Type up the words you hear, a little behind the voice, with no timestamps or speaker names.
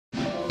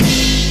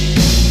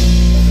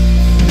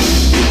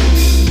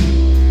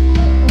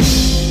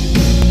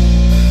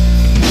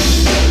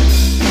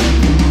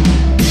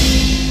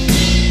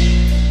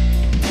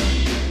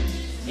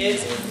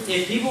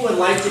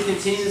like to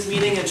continue this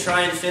meeting and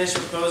try and finish a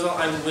proposal,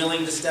 I'm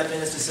willing to step in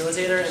as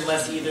facilitator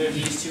unless either of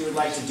these two would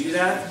like to do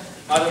that.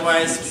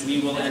 Otherwise, we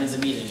will end the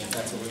meeting if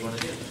that's what we want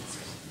to do.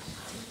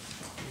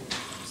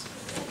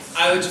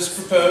 I would just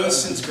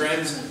propose, since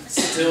Graham's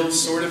still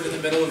sort of in the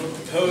middle of a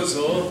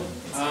proposal,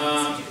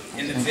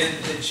 in the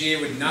event that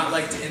GA would not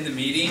like to end the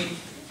meeting,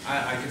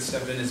 I could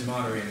step in as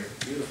moderator.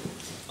 Beautiful.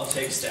 I'll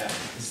take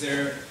staff. Is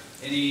there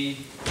any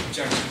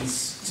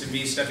objections to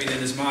me stepping in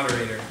as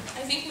moderator?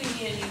 I think we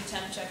need a new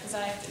temp check because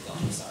I have to go.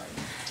 I'm sorry.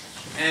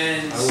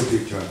 And I would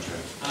do temp check.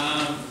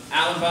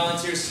 Alan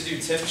volunteers to do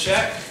temp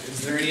check.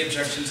 Is there any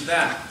objection to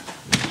that?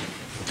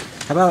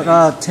 How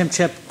about temp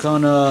check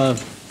on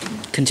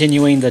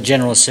continuing the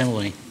General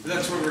Assembly?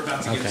 That's what we're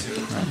about to get to.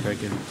 Right, very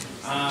good.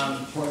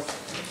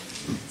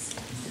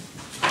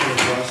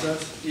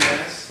 Process?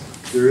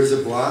 Yes. There is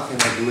a block,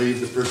 and I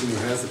believe the person who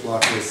has the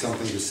block has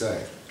something to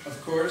say.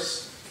 Of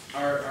course.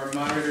 Our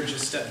moderator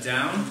just stepped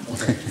down.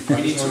 Okay.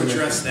 We need to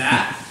address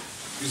that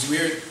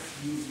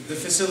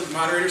because the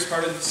moderator is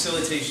part of the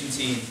facilitation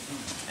team,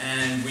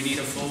 and we need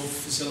a full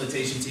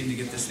facilitation team to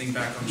get this thing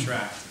back on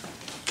track.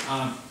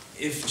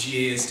 If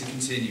GA is to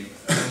continue,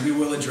 we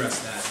will address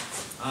that.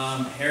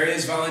 Harry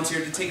has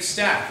volunteered to take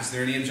staff. Is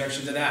there any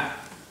objection to that?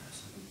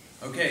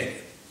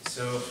 Okay,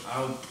 so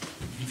I'll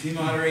be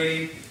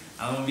moderating.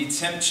 I will be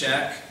temp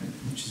check,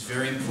 which is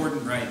very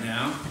important right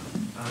now.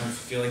 If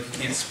you feel like you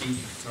can't speak,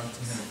 talk to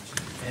him.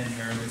 And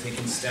Harry will be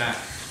taking staff.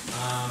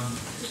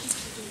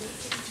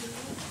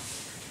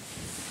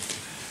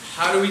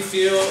 How do we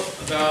feel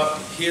about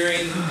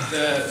hearing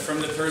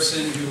from the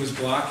person who was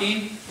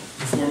blocking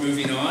before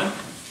moving on?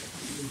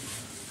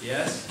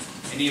 Yes?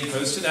 Any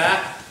opposed to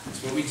that?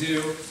 That's what we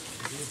do.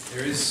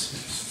 There is...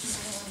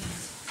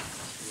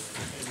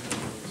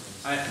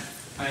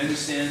 I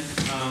understand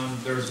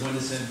there was one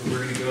dissent, but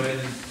we're going to go ahead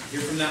and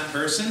hear from that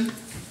person.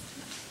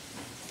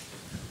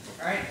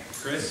 All right.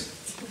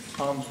 Chris?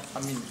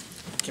 I mean,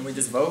 can we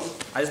just vote?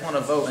 I just want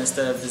to vote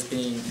instead of this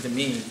being the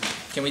meeting.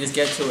 Can we just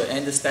get to it?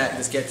 End the stat.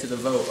 Just get to the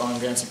vote on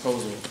Graham's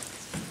proposal.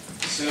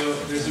 So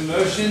there's a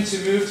motion to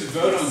move to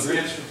vote on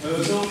Graham's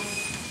proposal.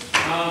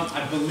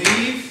 I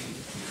believe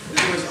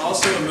there was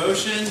also a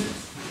motion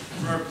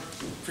from our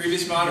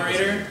previous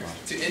moderator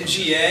to end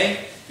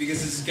GA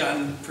because this has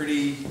gotten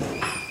pretty,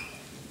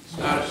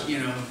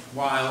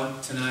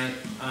 wild tonight.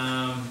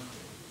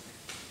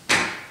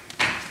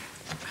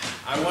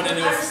 I want to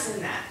know. I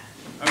rescind that.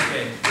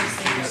 Okay.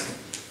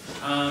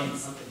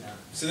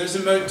 So there's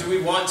a do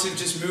we want to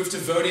just move to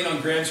voting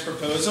on Graham's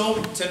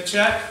proposal? Temp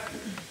check.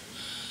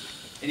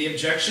 Any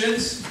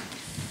objections?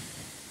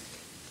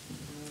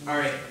 All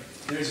right.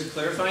 There's a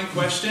clarifying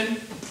question.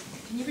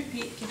 Can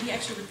you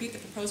actually repeat the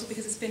proposal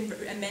because it's been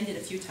amended a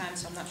few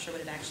times, so I'm not sure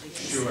what it actually is.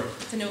 Sure.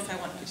 To know if I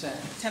want to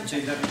temp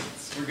check.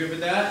 We're good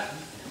with that?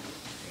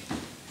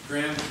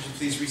 Graham, could you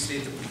please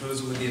restate the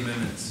proposal with the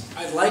amendments?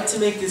 I'd like to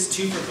make this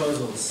two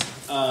proposals,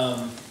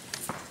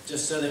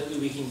 just so that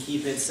we can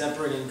keep it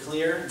separate and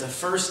clear. The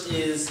first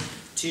is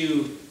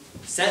to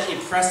set a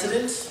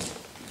precedent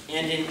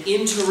and an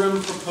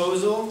interim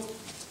proposal,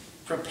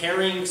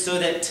 preparing so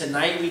that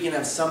tonight we can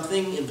have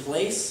something in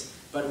place,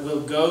 but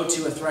we'll go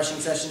to a threshing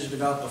session to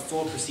develop a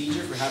full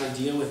procedure for how to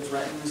deal with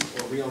threatened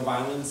or real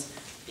violence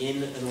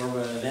in an or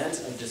an event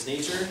of this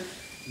nature.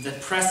 The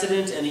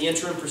precedent and the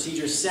interim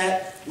procedure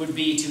set would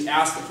be to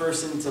ask the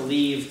person to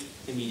leave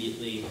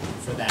immediately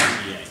for that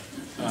GA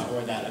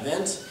or that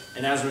event.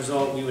 And as a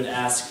result, we would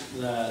ask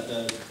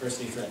the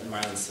person who threatened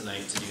violence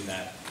tonight to do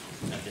that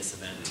at this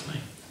event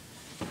tonight.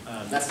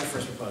 That's the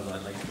first proposal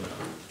I'd like to put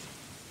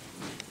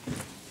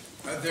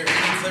on. Are there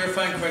any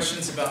clarifying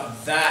questions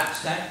about that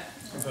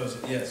proposal?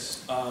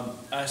 Yes.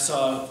 I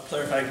saw a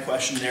clarifying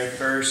question there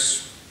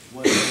first.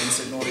 What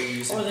signal are you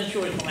using? I wasn't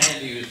sure which one I had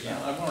to use.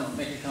 I wanted to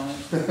make a comment.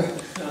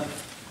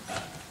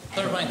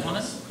 Clarifying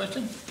comment?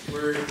 Question?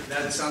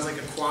 That sounds like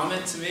a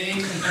comment to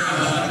me.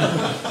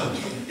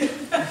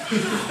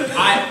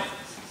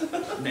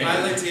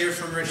 I'd like to hear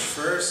from Rich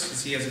first,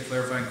 because he has a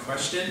clarifying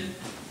question.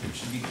 There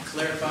should be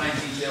clarifying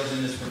details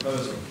in this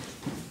proposal.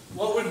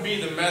 What would be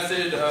the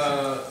method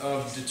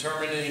of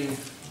determining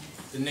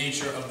the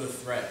nature of the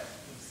threat?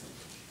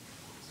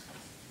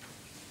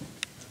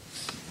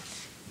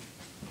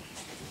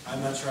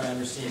 I'm not sure I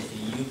understand.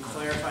 Can you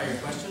clarify your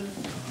question?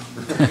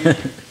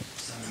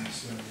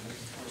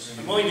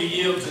 I'm going to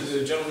yield to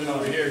the gentleman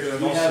over here who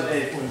I'm We also... have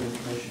a point of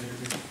information.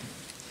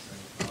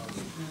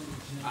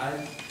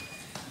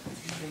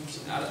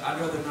 I'd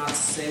rather not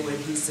say what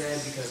he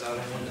said because I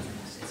don't want to.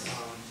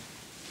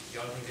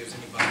 Y'all think there's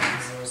any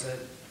bias in what I said?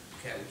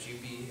 Kat, would you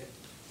be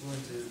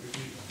willing to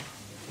repeat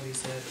what he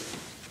said?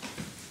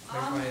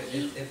 Clarify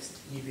it if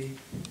need be.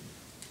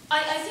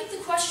 I think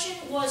the question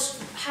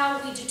was how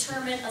we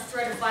determine a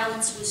threat of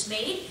violence was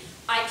made.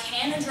 I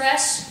can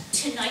address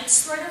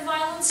tonight's threat of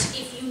violence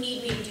if you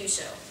need me to do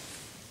so.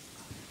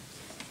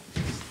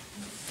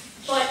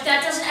 But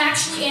that doesn't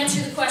actually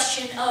answer the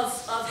question of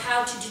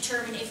how to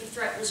determine if a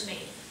threat was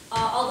made.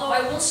 Although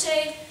I will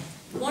say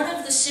one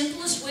of the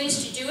simplest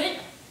ways to do it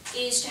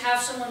is to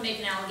have someone make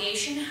an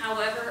allegation.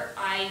 However,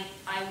 I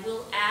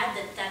will add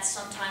that that's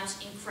sometimes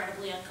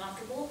incredibly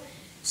uncomfortable.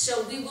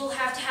 So we will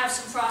have to have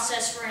some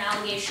process for an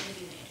allegation to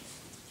be made.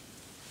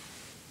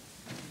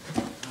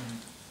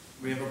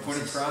 We have a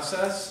point of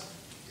process.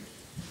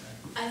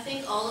 I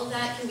think all of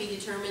that can be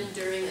determined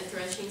during a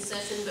threshing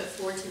session, but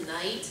for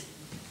tonight,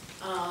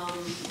 I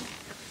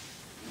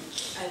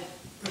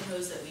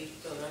propose that we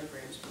vote on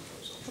Graham's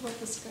proposal. How about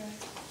this guy?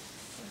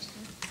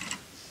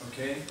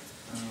 Okay.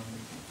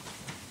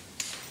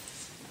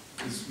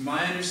 Is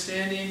my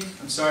understanding,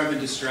 I'm sorry I've been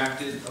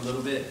distracted a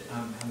little bit,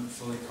 haven't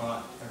fully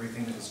caught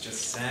everything that was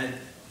just said.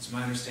 It's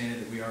my understanding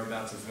that we are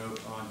about to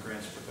vote on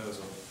Graham's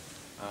proposal.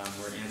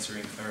 We're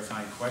answering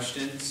clarifying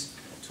questions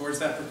towards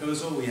that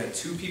proposal. We had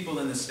 2 people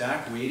in the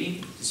stack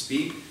waiting to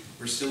speak.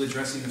 We're still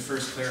addressing the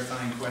first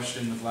clarifying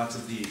question with lots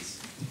of these.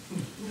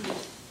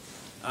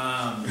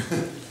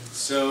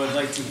 So I'd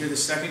like to hear the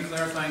second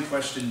clarifying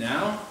question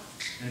now,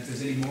 and if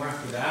there's any more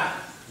after that,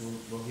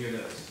 we'll hear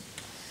those.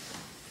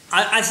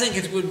 I think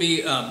it would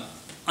be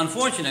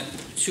unfortunate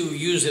to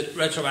use it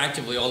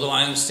retroactively, although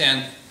I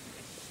understand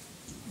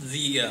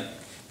the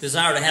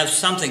desire to have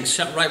something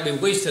set right. We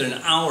wasted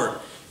an hour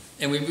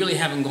and we really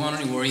haven't gone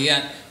anywhere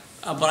yet,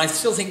 but I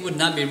still think it would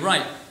not be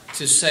right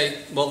to say,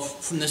 well,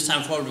 from this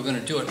time forward we're going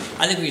to do it.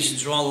 I think we should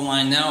draw the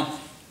line now,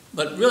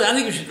 but really I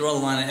think we should draw the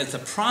line at the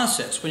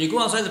process. When you go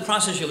outside the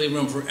process, you leave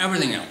room for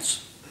everything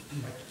else.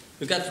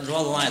 We've got to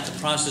draw the line at the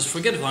process.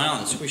 Forget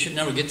violence. We should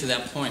never get to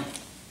that point.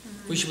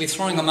 We should be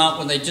throwing them out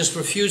when they just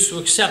refuse to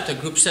accept. A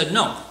group said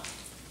no,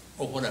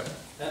 or whatever.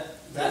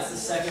 That's the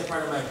second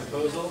part of my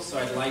proposal, so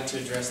I'd like to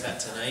address that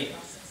tonight.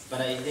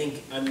 But I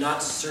think I'm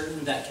not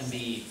certain that can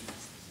be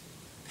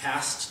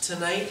passed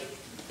tonight.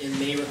 It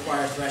may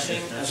require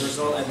threshing. As a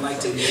result, I'd like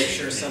to make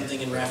sure something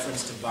in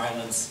reference to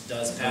violence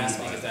does pass,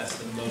 because that's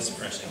the most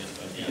pressing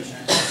of the issue.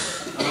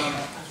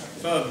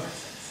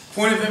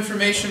 Point of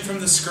information from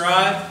the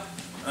scribe,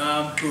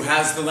 who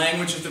has the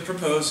language of the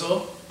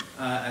proposal,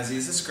 as he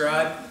is a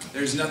scribe.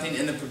 There's nothing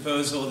in the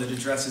proposal that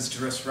addresses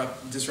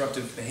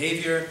disruptive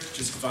behavior,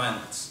 just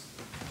violence.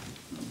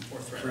 Or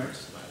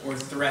threats. Or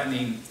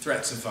threatening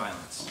threats of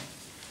violence.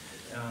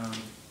 Is that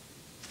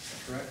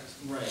correct?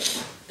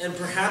 Right. And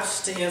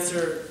perhaps to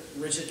answer,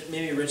 Rich,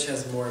 maybe Rich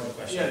has more of a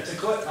question. Yeah, I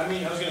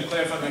was going to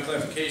clarify my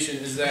clarification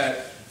is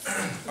that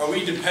are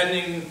we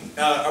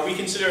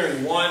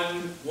considering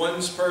one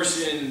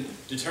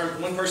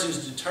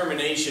person's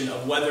determination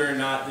of whether or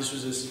not this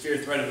was a severe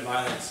threat of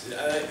violence?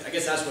 I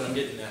guess that's what I'm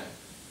getting at.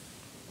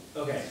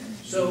 Okay,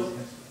 so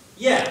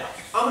yeah,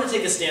 I'm going to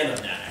take a stand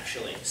on that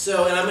actually.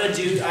 So, and I'm going to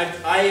do,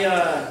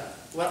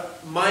 well,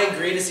 my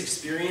greatest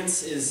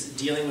experience is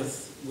dealing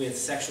with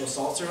sexual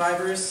assault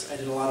survivors. I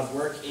did a lot of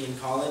work in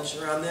college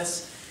around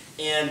this,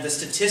 and the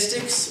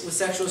statistics with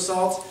sexual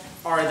assault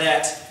are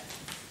that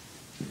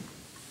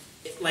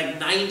like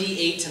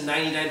 98 to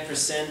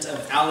 99%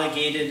 of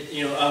alleged,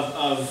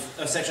 of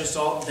sexual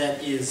assault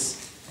that is,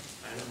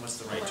 I don't know what's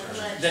the right term,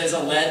 that is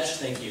alleged,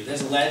 thank you,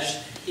 that's alleged,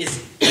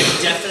 is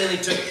definitely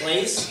took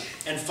place,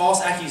 and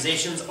false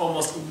accusations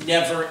almost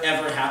never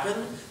ever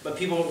happen, but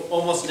people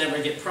almost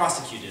never get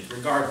prosecuted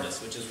regardless,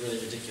 which is really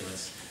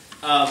ridiculous.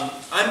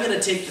 I'm going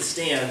to take the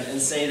stand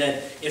and say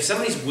that if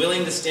somebody's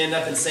willing to stand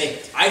up and say,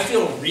 I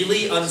feel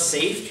really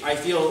unsafe, I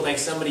feel like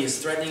somebody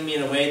is threatening me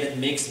in a way that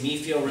makes me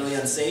feel really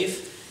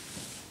unsafe,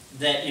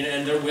 that,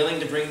 and they're willing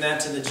to bring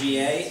that to the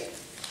GA,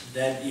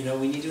 that,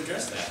 we need to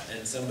address that,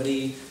 and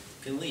somebody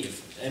can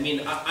leave. I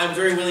mean, I'm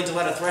very willing to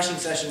let a threshing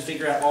session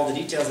figure out all the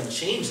details and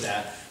change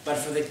that, but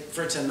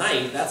for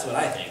tonight, that's what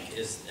I think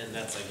is, and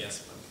that's, I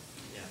guess,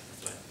 yeah,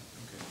 that's what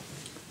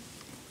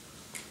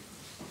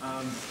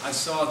I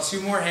saw 2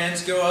 more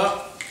hands go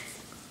up.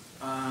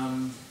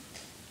 I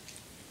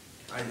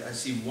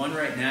see one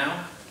right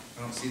now.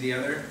 I don't see the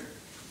other.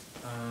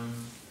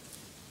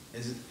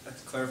 Is it a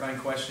clarifying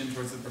question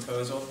towards the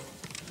proposal?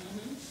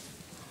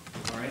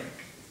 All right.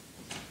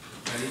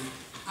 Ready?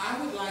 I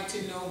would like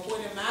to know,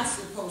 what am I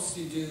supposed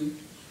to do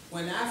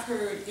when I've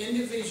heard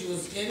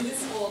individuals in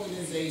this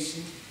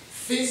organization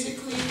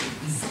physically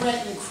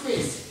threaten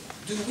Chris?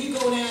 Do we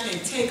go down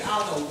and take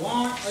out a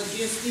warrant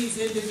against these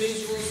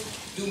individuals?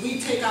 Do we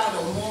take out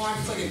a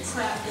warrant for the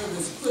crap that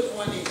was put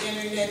on the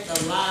internet,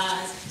 the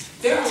lies?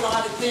 There are a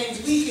lot of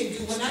things we can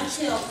do. When I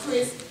tell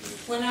Chris,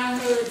 when I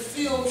heard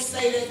Phil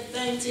say that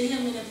thing to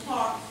him in the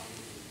park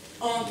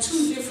on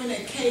 2 different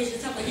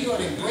occasions, he ought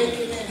to break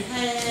him in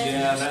half.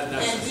 Yeah,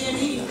 that's and then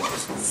he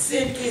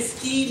sent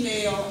this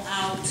email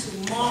out to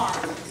Mark,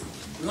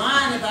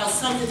 lying about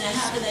something that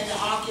happened at the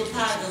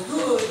Occupy the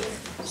Hood.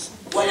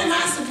 What am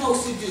I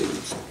supposed to do?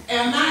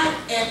 And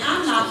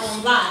I'm not going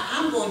to lie.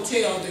 I'm going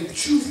to tell the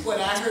truth, what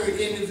I heard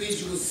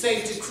individuals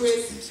say to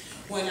Chris.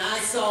 When I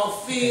saw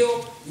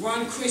Phil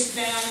run Chris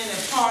down in a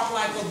park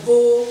like a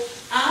bull,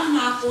 I'm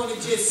not going to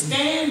just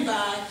stand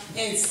by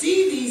and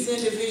see these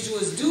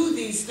individuals do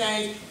these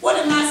things. What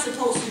am I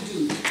supposed to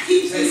do?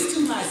 Keep this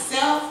to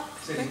myself?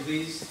 Second,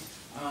 please.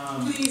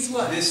 Please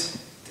what? I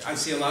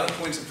see a lot of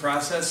points of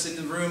process in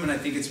the room, and I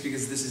think it's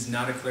because this is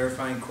not a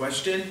clarifying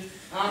question.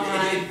 All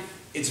right.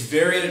 it's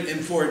very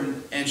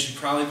important and should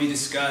probably be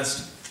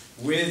discussed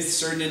with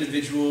certain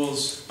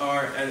individuals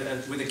or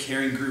with a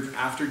caring group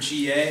after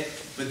GA,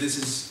 but this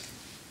is,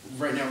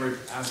 right now we're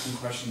asking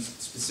questions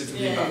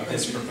specifically about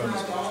this proposal. You're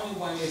not the only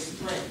one that's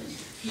threatening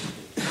people.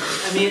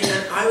 I mean,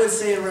 I would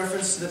say in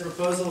reference to the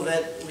proposal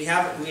that we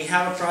have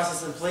a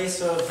process in place,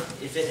 so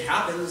if it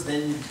happens,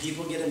 then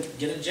people get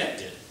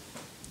ejected.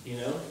 You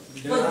know?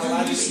 They're not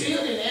allowed But do you to be still here.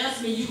 didn't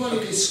ask me, you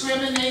gonna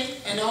discriminate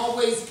and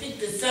always pick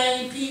the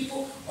same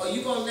people? Or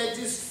you gonna let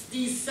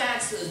these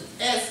sacks of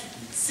S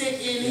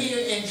sit in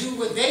here and do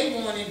what they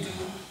wanna do?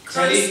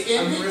 Curse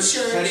in the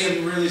church? Teddy,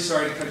 I'm really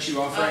sorry to cut you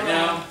off right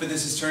now, but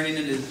this is turning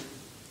into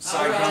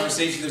side All right.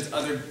 conversation. There's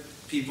other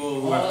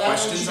people who All have I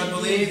questions, I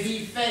want you to do is believe.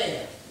 be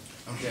fair.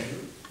 Okay.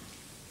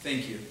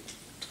 Thank you.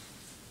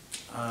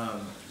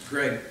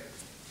 Greg.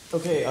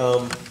 Okay,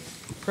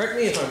 correct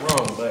me if I'm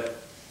wrong, but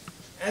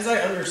as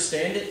I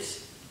understand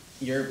it,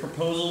 your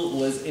proposal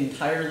was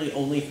entirely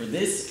only for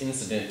this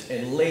incident,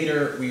 and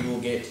later we will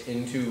get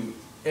into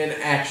an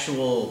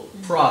actual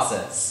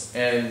process.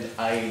 And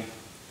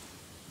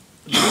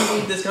do we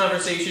need this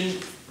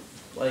conversation,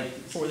 like,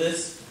 for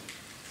this?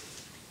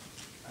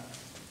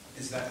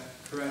 Is that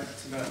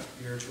correct about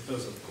your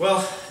proposal?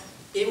 Well,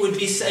 it would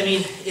be, I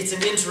mean, it's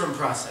an interim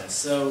process,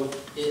 so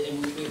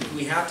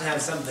we have to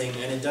have something,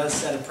 and it does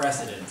set a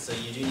precedent, so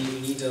you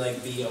need to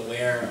like be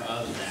aware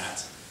of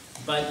that.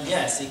 But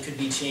yes, it could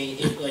be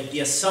changed, like the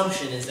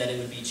assumption is that it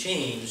would be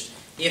changed,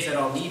 if at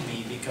all need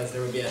be, because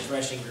there would be a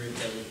threshing group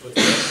that would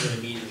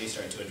immediately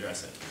start to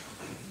address it.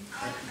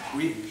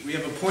 We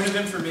have a point of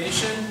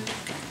information.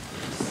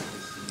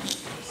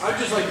 I'd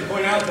just like to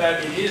point out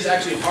that it is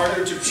actually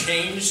harder to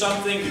change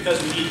something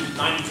because we need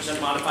 90%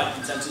 modified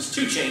consensus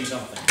to change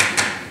something.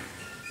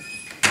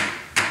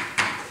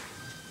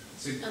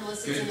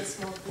 Unless Good it's in a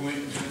small group. point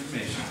of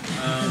information.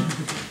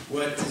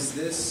 What does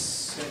this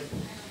say?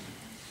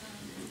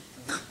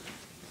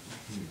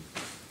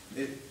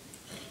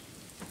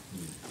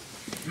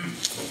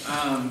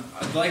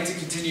 I'd like to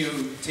continue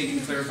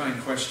taking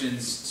clarifying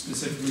questions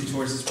specifically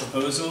towards this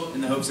proposal in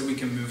the hopes that we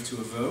can move to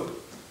a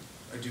vote.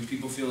 Or do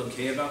people feel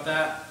okay about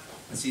that?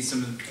 I see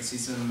some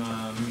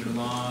moving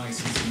along. I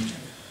see some.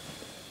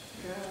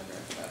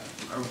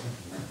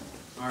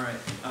 All right,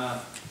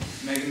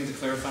 Megan, with a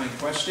clarifying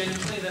question.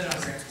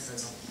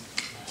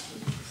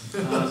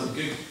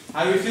 Good.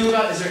 How do we feel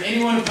about? Is there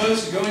anyone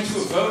opposed to going to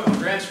a vote on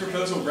Grant's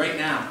proposal right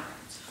now?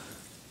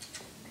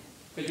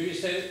 Could you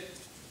restate it?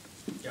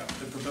 Yeah.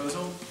 The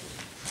proposal.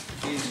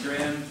 James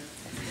Graham.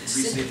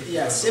 Restate the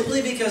Yeah, proposal.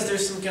 simply because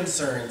there's some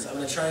concerns, I'm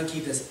going to try and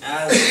keep this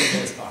as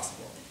simple as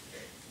possible.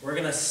 We're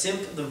going to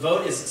the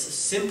vote is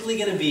simply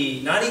going to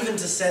be, not even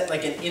to set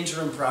like an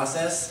interim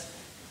process,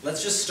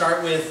 let's just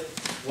start with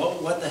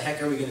what the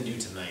heck are we going to do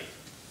tonight?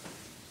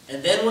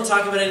 And then we'll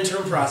talk about an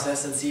interim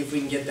process and see if we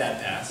can get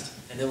that passed,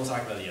 and then we'll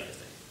talk about the other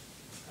thing.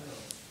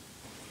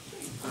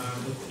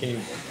 Can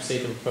you say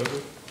the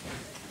proposal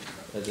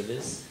as it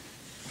is?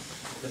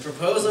 The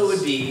proposal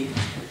would be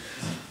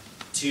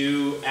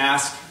to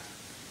ask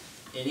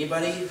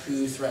anybody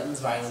who threatens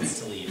violence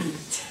to leave.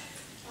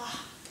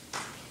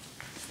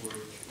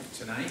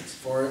 Tonight?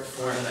 For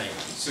tonight.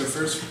 So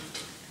first,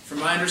 from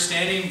my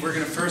understanding, we're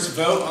going to first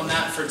vote on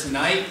that for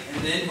tonight,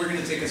 and then we're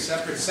going to take a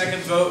separate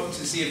second vote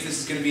to see if this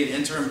is going to be an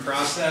interim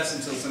process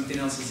until something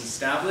else is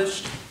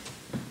established.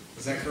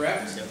 Is that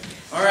correct? Yep.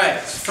 All right.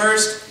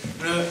 First,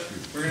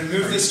 we're going to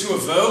move this to a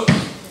vote.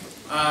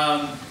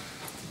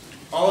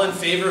 All in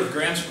favor of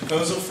Graham's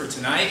proposal for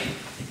tonight?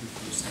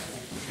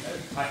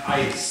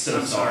 I'm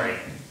so sorry.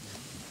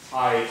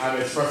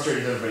 I'm as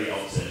frustrated as everybody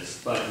else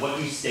is, but what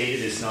you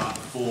stated is not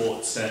the full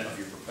extent of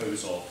your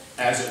proposal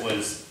as it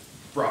was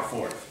brought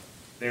forth.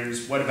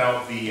 What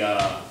about the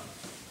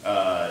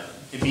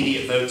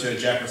immediate vote to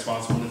eject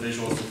responsible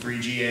individuals to 3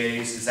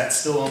 GAs? Is that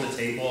still on the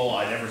table?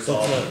 I never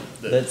saw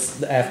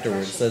That's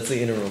afterwards. That's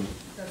the interim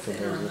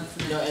proposal.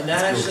 No, and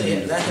that has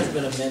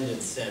been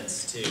amended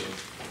since too.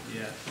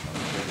 Yeah.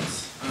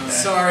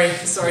 Sorry,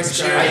 Scott.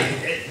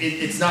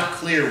 It's not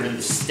clear when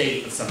the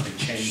state of something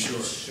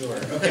changes. Sure.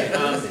 Okay.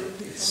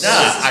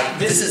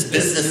 This is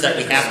business that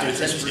we have to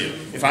attend to.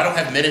 If I don't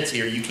have minutes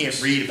here, you can't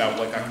read about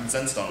what got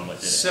consensus on what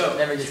did it. So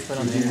Never just put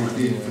on there.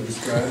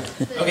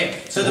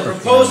 Okay, so the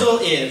proposal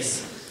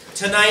is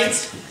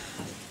tonight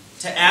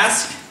to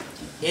ask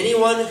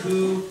anyone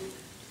who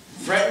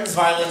threatens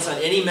violence on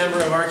any member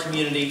of our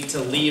community to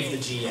leave the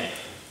GA.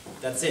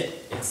 That's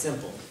it. It's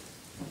simple.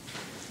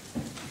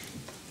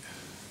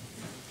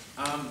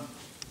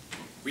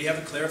 We have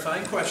a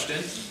clarifying question.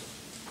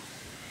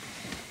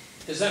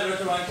 Is that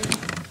retroactive?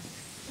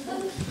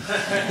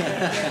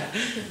 That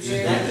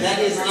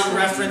is in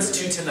reference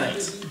to tonight.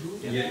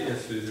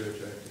 Yes, it is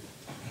retroactive.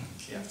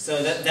 Yeah.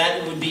 So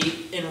that would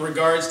be in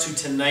regards to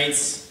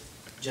tonight's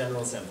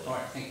General Assembly. All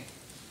right, thank you.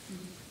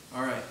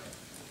 All right.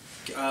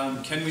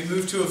 Can we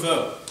move to a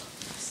vote?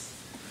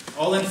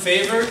 All in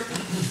favor?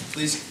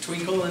 Please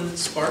twinkle and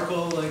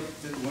sparkle like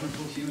the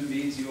wonderful human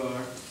beings you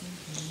are.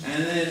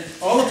 And then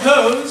all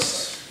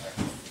opposed?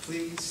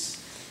 Please.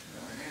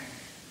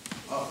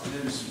 Oh,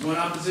 there's one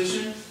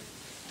opposition?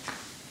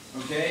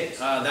 Okay,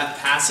 that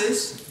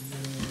passes.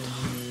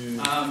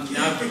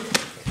 Now,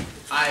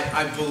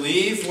 I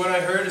believe what I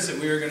heard is that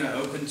we are going to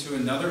open to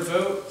another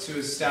vote to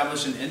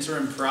establish an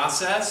interim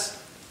process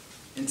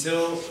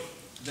until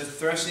the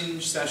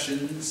threshing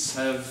sessions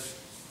have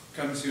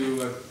come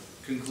to a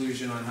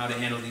conclusion on how to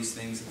handle these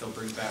things that they'll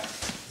bring back.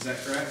 Is that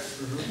correct?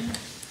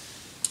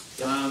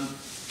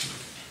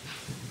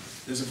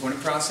 There's a point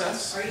of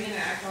process. Are you gonna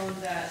act on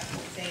that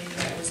thing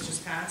that was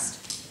just passed?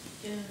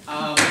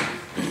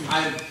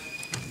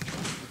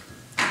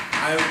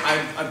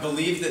 I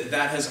believe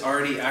that has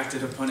already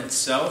acted upon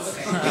itself.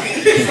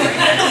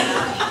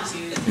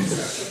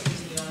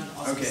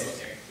 Okay.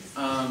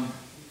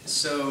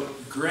 So,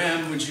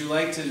 Graham, would you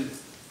like to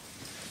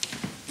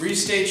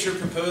restate your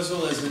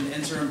proposal as an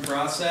interim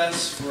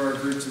process for our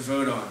group to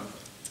vote on?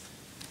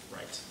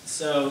 Right.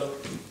 So,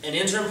 an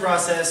interim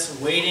process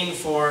waiting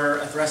for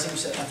a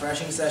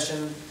threshing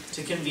session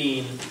to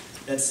convene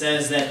that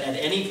says that at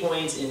any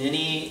point in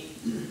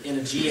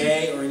a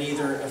GA or in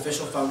either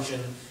official function,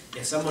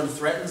 if someone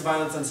threatens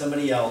violence on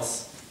somebody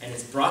else and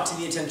it's brought to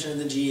the attention of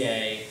the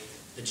GA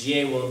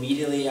will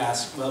immediately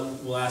ask,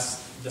 we'll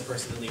ask the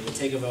person to leave. We'll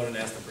take a vote and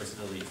ask the person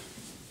to leave.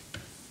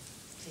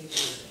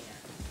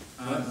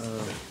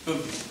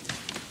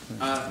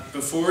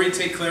 Before we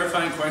take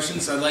clarifying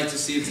questions, I'd like to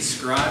see if the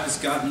scribe has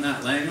gotten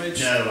that language.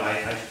 No,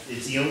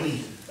 it's the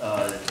only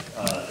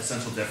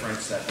essential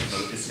difference that the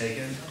vote is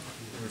taken.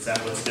 Is that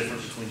what's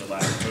different between the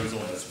last proposal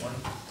and this one?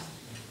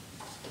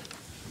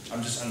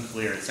 I'm just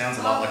unclear. It sounds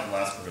a lot like the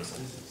last proposal.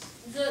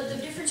 The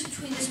difference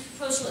between this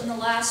proposal and the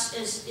last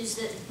is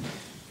that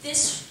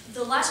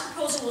the last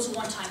proposal was a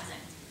one-time thing.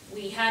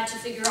 We had to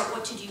figure out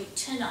what to do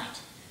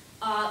tonight.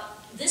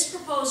 This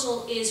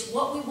proposal is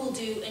what we will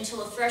do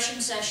until a threshing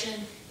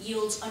session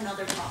yields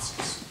another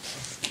process.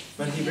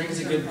 But he brings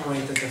a good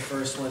point that the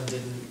first one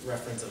didn't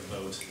reference a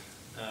vote.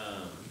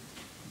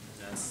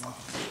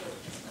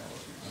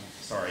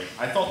 Sorry,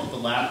 I thought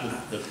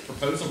that the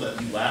proposal that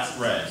you last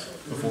read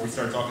before we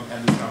started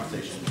having this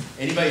conversation,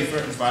 anybody who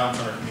threatens violence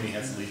on our community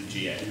has to leave the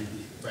GA.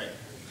 Right.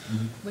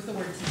 With the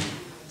word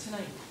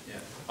tonight. Yeah.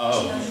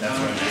 Oh, that's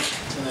what I meant.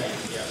 Tonight,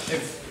 yeah.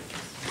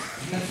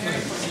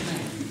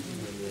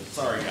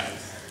 Sorry, guys.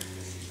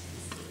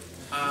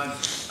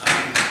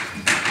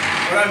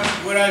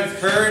 What I've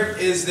heard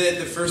is that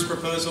the first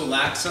proposal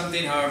lacked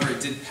something, however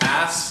it did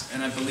pass,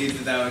 and I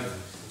believe that would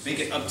make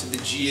it up to the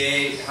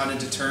GA how to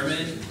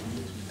determine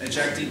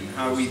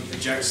how we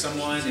eject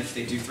someone if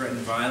they do threaten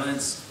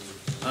violence.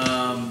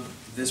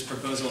 This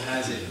proposal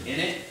has it in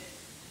it.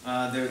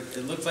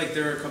 It looked like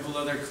there were a couple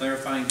other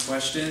clarifying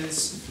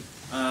questions.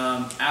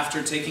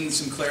 After taking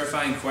some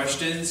clarifying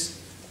questions,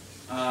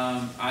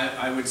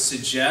 I would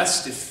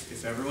suggest,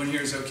 if everyone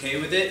here is okay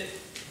with it,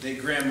 that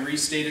Graham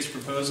restate his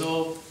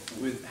proposal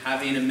with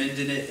having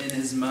amended it in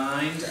his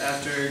mind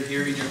after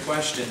hearing your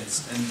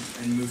questions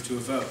and move to a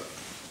vote.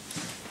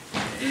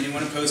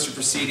 Anyone opposed to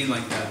proceeding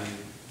like that?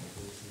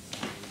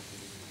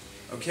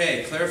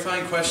 Okay,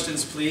 clarifying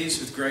questions please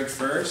with Greg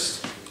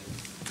first.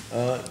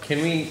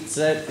 Can we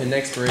set an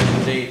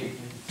expiration date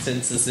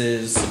since this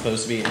is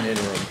supposed to be an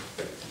interim?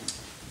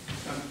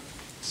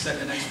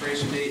 Set an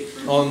expiration date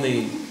for... On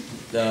the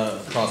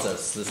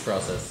process, this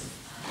process.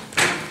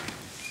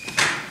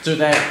 So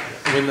that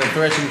when the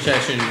threshing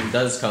session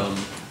does come,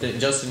 that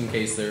just in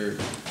case there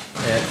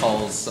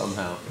calls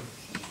somehow.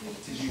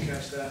 Did you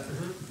catch that?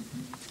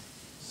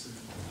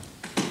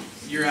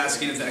 You're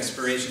asking if the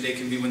expiration date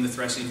can be when the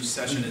threshing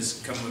session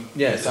is coming.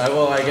 Yes, I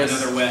guess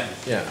another way.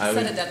 Yeah, I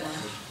would. Set a deadline.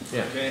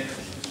 Yeah. Okay.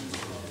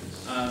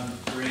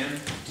 Graham,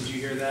 did you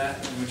hear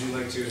that? And would you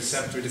like to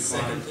accept or decline?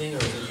 Second thing, or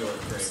was it your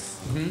Greg?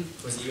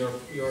 Mm-hmm. Was it your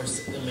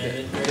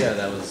amendment, Greg? Yeah,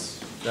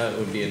 that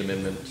would be an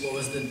amendment. What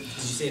was did you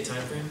say a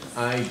time frame?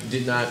 I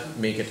did not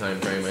make a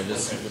time frame. I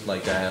just would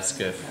like to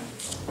ask if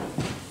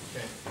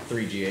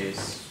 3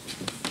 GAs.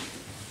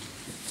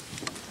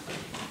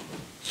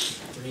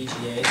 3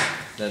 GAs?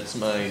 That's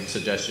my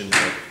suggestion.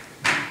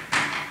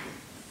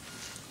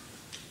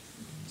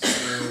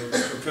 So,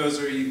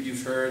 proposer,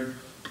 you've heard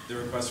the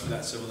request for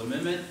that civil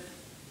amendment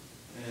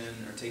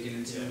and are taking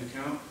into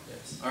account?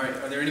 Yes. All right,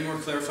 are there any more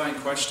clarifying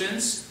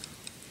questions?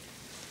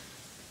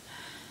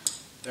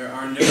 There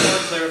are no more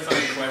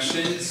clarifying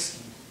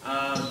questions.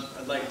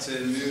 I'd like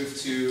to move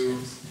to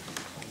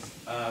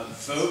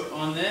vote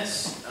on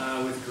this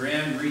with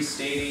Graham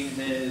restating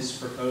his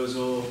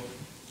proposal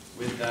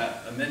with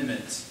that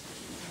amendment.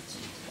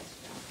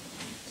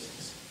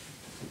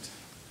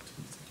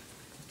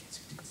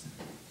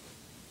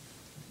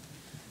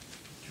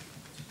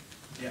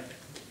 Yeah.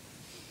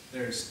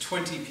 There's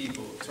 20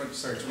 people,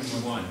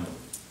 21.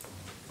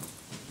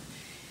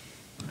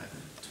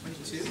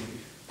 22?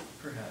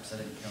 Perhaps, I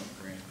didn't count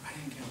Graham. I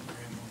didn't count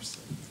Graham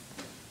Morrison.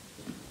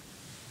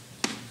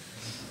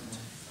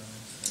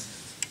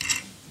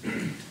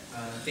 I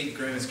think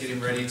Graham is getting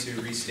ready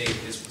to restate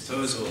his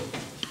proposal.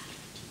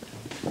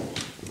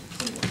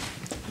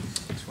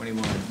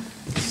 21.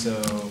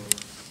 So.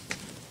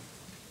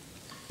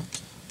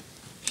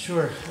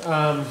 Sure.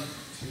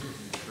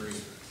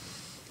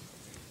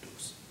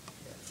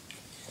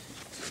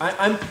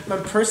 I'm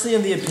personally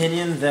of the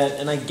opinion that,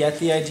 and I get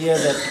the idea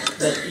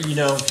that you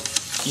know,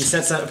 you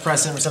set a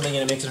precedent for something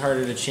and it makes it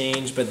harder to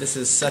change, but this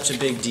is such a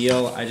big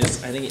deal.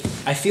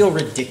 I feel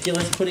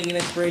ridiculous putting an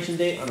expiration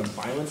date on a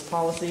violence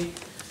policy,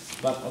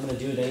 but I'm going to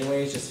do it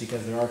anyways just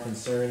because there are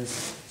concerns.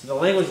 So the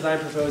language that I'm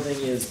proposing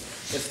is,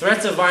 if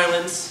threats of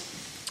violence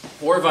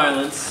or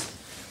violence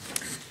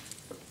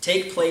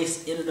take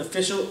place in an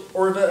official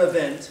ORVA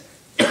event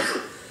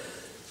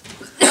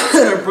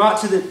and are brought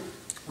to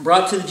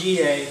the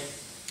GA,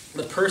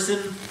 the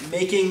person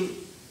making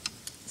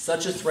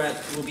such a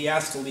threat will be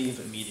asked to leave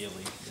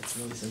immediately. It's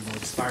really simple. It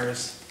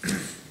expires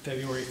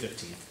February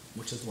 15th,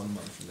 which is 1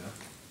 month from now.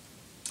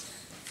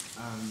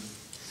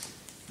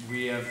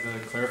 We have a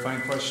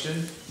clarifying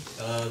question.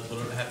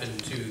 What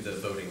happened to the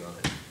voting on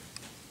it?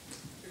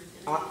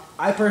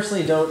 I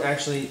personally don't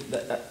actually,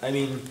 I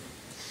mean,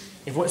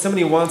 if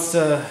somebody wants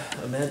to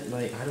amend,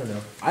 like, I don't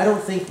know. I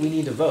don't think we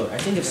need to vote. I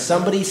think if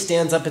somebody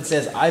stands up and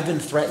says, I've been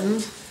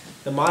threatened,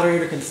 the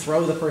moderator can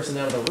throw the person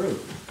out of the room.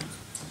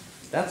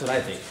 That's what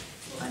I think.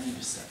 I need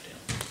to step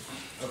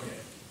down. Okay.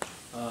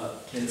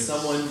 Can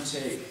someone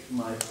take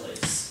my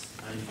place?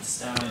 I need to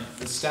step down.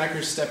 The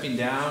stacker's stepping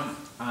down.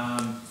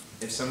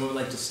 If someone would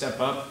like to step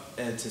up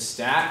to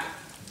stack,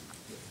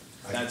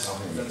 that's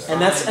fine.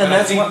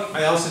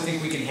 I also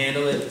think we can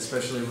handle it,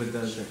 especially with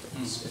the,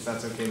 if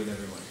that's okay with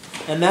everyone.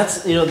 And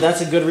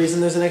that's a good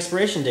reason there's an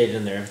expiration date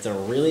in there. If it's a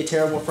really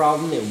terrible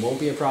problem, it won't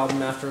be a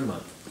problem after a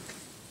month.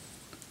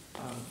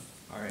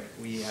 All right,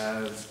 we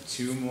have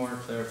 2 more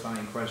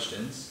clarifying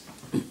questions,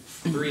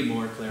 3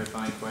 more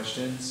clarifying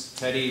questions.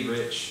 Teddy,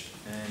 Rich,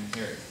 and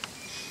Harry,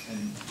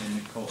 and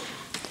Nicole.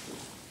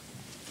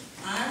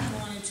 I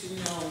wanted to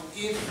know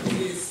if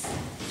this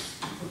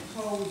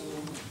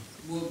proposal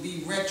will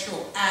be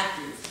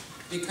retroactive,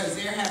 because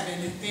there have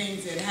been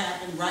things that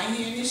happened right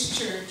here in this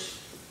church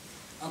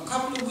a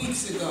couple of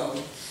weeks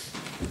ago,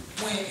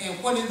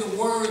 and what are the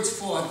words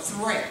for a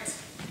threat?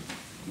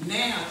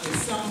 Now, if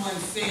someone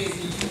says to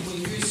you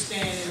when you're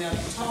standing up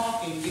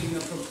talking, giving a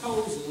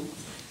proposal,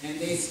 and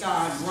they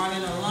start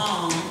running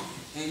along,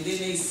 and then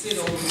they sit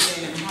over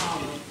there and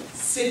holler,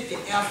 sit the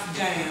F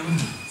down,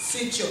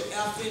 sit your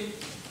effing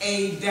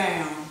A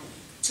down.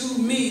 To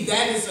me,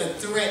 that is a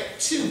threat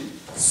too.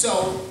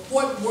 So,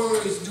 what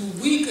words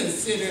do we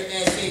consider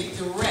as a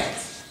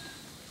threat?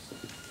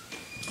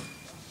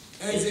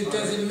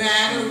 Does it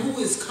matter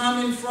who it's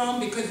coming from?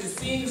 Because it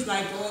seems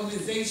like the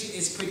organization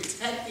is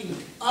protecting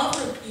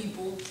other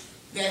people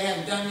that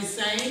have done the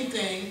same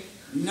thing.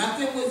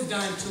 Nothing was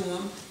done to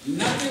them.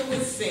 Nothing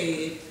was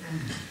said.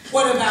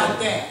 What about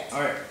that?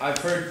 All right, I've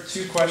heard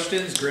 2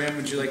 questions. Graham,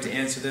 would you like to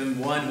answer them?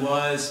 One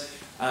was,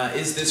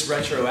 is this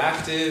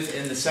retroactive?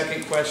 And the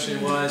second question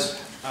was,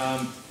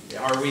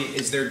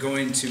 is there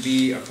going to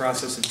be a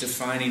process of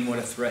defining what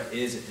a threat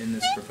is in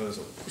this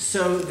proposal?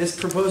 So this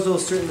proposal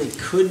certainly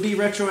could be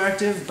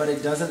retroactive, but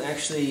it doesn't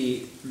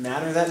actually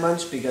matter that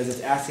much because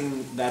it's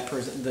asking that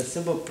person, the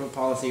simple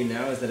policy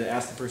now is that it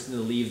asks the person to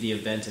leave the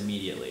event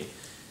immediately.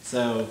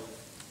 So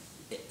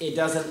it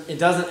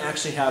doesn't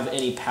actually have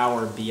any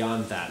power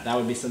beyond that. That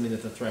would be something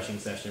that the threshing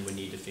session would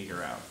need to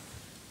figure out.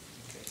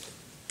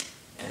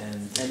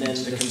 And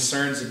then the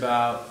concerns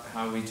about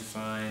how we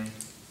define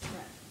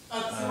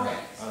a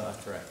threat. A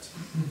threat.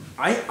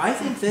 I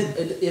think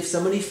that if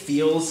somebody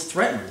feels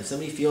threatened, if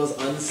somebody feels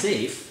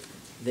unsafe,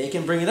 they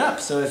can bring it up.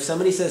 So if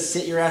somebody says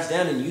sit your ass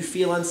down and you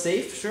feel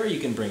unsafe, sure you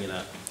can bring it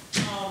up.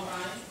 All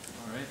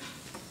right.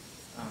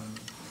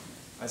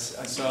 I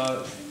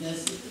saw a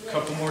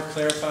couple more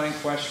clarifying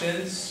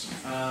questions.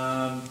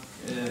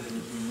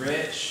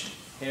 Rich,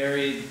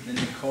 Harry, then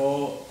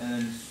Nicole, and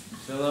then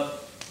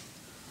Philip.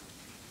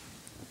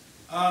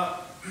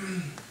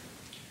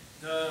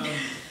 The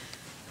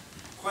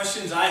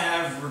questions I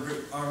have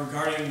are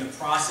regarding the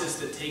process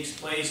that takes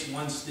place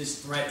once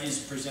this threat is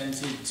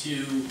presented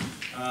to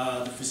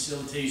the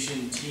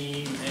facilitation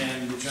team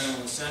and the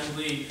General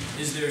Assembly.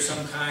 Is there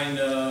some kind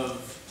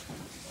of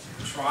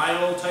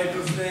trial type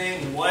of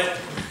thing? What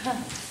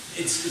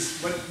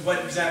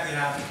exactly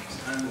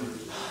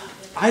happens?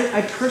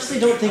 I personally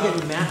don't think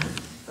it matters.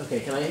 Okay,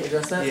 can I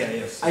address that? Yeah,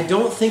 yes. I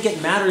don't think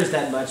it matters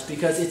that much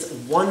because it's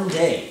 1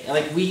 day.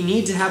 Like, we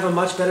need to have a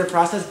much better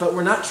process, but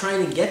we're not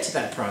trying to get to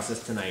that process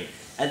tonight.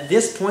 At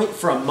this point,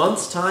 for a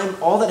month's time,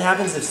 all that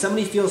happens is if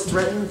somebody feels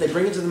threatened, they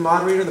bring it to the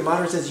moderator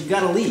says, you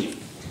gotta leave.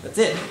 That's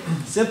it.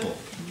 Simple.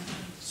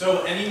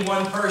 So any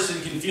one person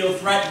can feel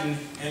threatened,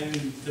 and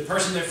the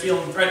person they're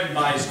feeling threatened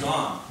by is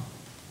gone.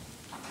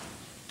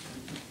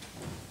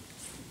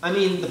 I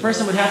mean, the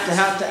person would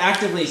have to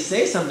actively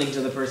say something to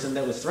the person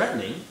that was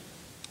threatening.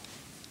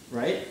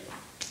 Right?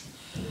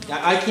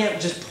 I can't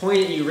just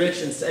point at you,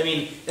 Rich, and say, I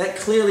mean, that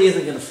clearly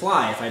isn't going to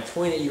fly. If I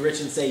point at you, Rich,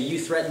 and say, you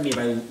threatened me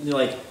by,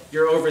 like,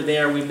 you're over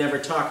there, we've never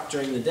talked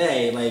during the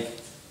day, like...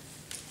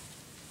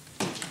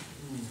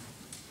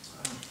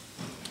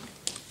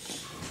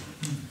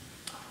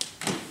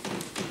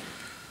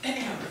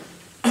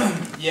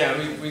 Yeah,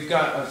 we've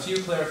got a few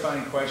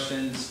clarifying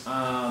questions.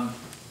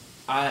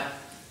 I'd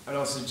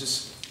also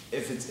just,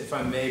 if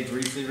I may,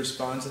 briefly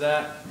respond to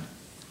that.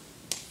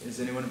 Is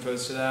anyone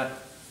opposed to that?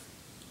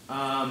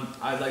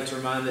 I'd like to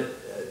remind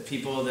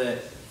people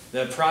that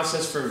the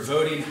process for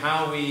voting,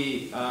 how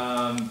we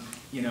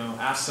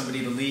ask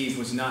somebody to leave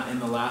was not in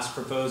the last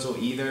proposal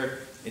either.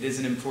 It is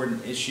an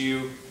important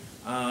issue.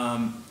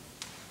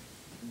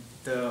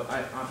 Though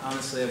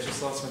honestly, I've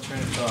just lost my train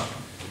of thought.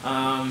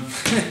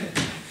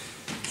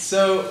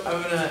 So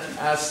I'm going to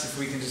ask if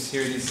we can just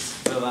hear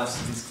the last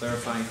of these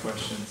clarifying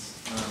questions.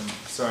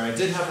 Sorry, I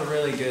did have a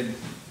really good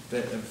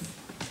bit of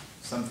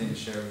something to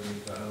share with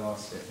you, but I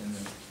lost it in the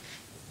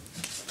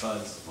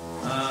buzz.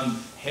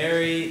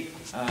 Harry,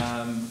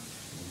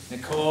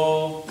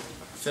 Nicole,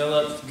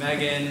 Philip,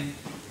 Megan,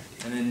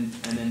 and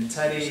then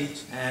Teddy.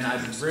 And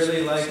I'd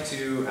really like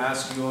to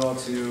ask you all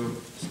to,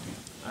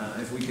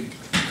 if we could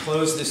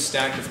close this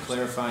stack of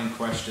clarifying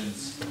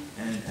questions,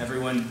 and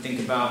everyone think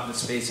about the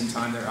space and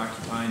time they're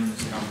occupying in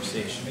this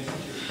conversation.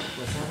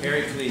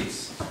 Harry,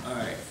 please. All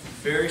right,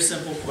 very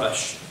simple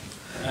question.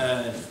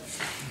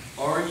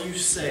 Are you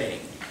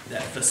saying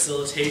that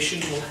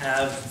facilitation will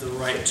have the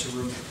right to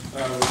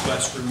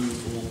request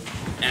removal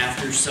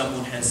after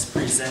someone has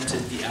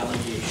presented the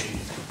allegation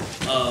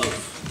of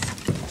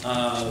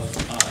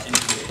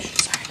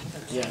intimidation?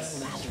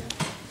 Yes.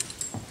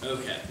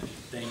 Okay,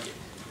 thank you.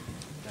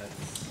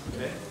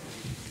 Okay.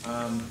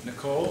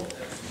 Nicole?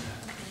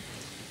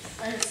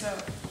 Alright, so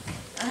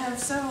I have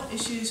several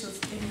issues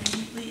with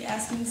immediately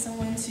asking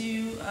someone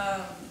to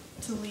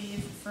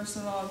leave, first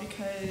of all,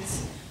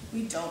 because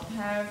we don't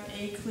have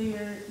a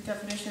clear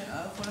definition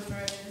of what a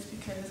threat is,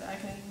 because I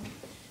can,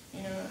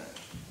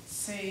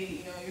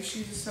 say, your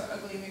shoes are so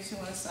ugly, it makes me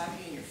want to slap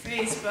you in your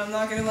face, but I'm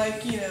not gonna what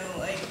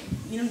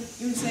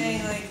I'm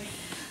saying,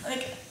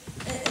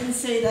 and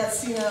say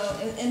that's,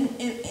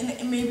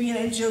 and maybe in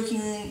a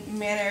joking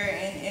manner,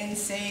 and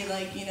say,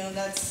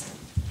 that's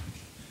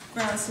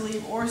grounds to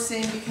leave, or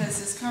saying because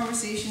this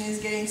conversation is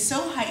getting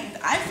so heightened,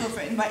 I feel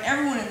threatened by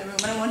everyone in the room,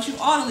 and I want you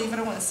all to leave, I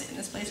don't want to sit in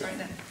this place right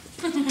now.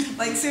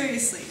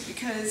 Seriously,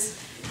 because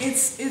and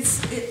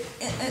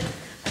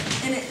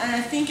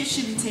I think it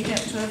should be taken up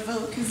to a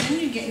vote, because then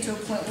you get into a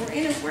point where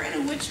we're in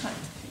a witch hunt.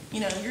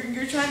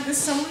 You're trying to,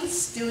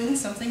 someone's doing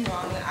something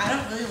wrong that I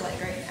don't really like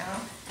right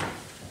now.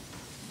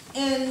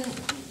 And,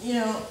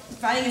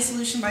 finding a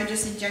solution by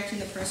just ejecting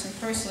the person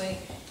personally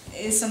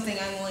is something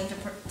I'm willing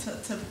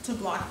to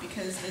block,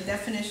 because the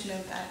definition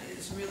of that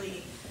is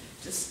really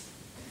just,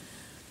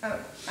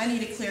 I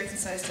need a clear,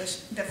 concise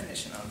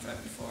definition of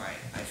that before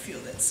I feel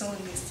that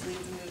someone needs to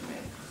leave the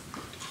movement.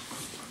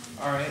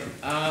 All right.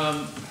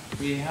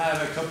 We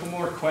have a couple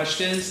more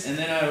questions, and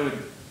then I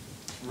would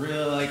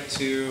really like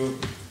to,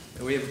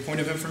 we have a point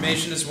of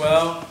information as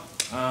well.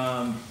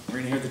 We're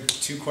going to hear the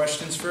two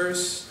questions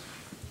first.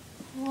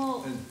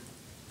 Well,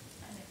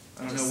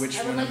 I don't know which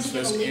I one would I'm like to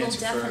give a supposed to legal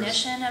answer first.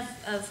 definition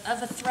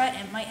of a threat.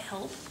 It might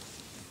help.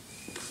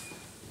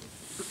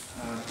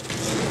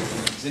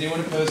 Is anyone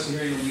opposed to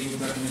hearing the legal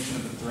definition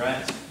of a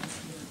threat?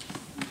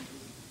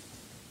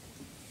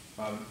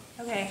 Bob?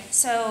 Okay,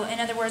 so in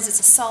other words, it's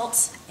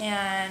assault,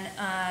 and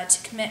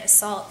to commit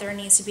assault, there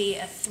needs to be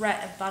a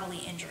threat of bodily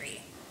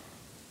injury.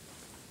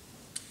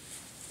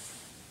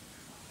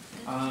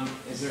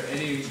 Is there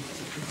any,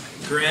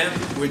 Graham,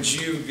 would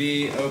you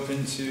be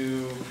open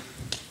to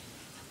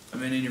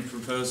amending your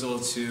proposal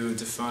to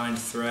define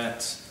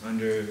threat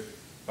under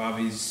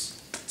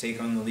Bobby's take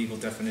on the legal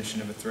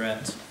definition of a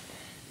threat,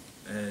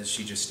 as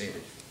she just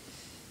stated?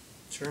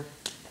 Sure.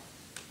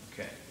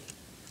 Okay.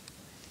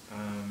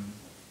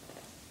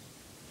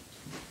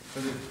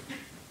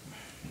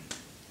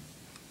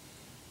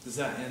 Does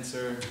that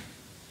answer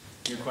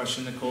your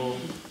question, Nicole?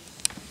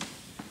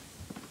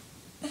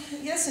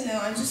 Yes and no.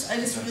 I just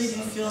really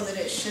do feel that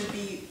it should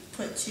be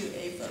put to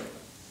a vote.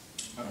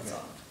 That's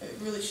all. It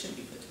really should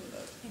be put to a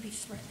vote. Maybe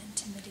threat and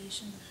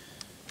intimidation.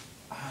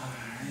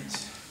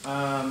 Alright.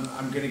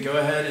 I'm going to go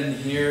ahead and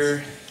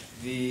hear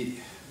we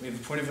have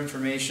a point of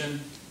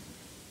information.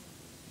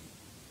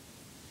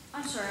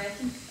 I'm sorry, I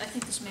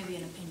think this may be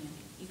an opinion.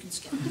 You can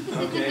skip.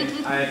 Okay,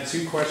 I have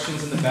two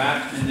questions in the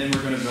back, and then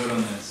we're going to vote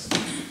on this.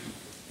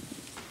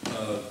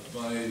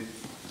 My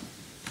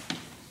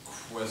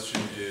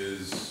question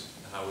is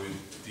how we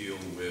deal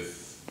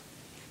with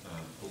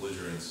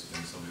belligerence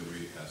and somebody that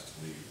we asked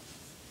to leave.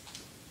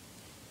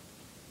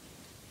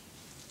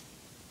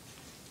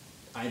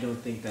 I don't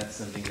think that's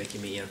something that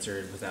can be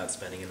answered without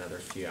spending another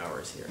few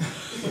hours here.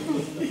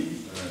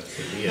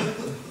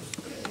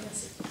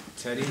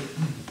 Teddy?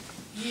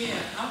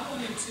 Yeah, I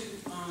wanted to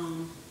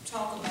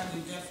talk about the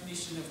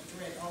definition of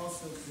threat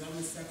also, because I'm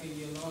a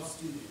second-year law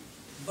student.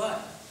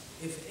 But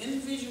if an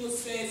individual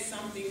says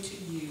something to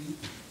you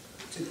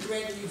to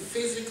threaten you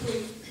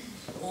physically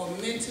or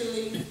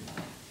mentally,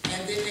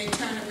 and then they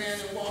turn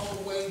around and walk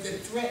away, the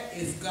threat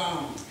is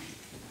gone.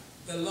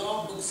 The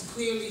law books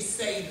clearly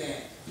say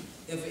that.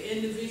 If an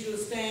individual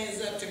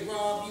stands up to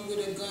rob you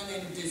with a gun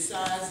and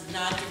decides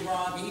not to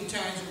rob, and he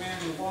turns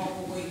around and walks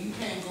away, you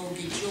can't go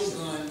get your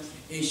gun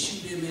and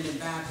shoot him in the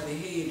back of the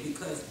head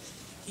because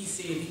he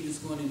said he was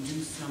going to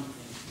do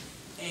something.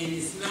 And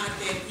it's not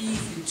that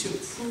easy to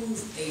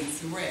prove a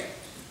threat.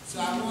 So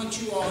I want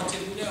you all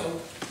to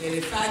know that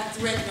if I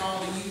threaten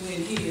all of you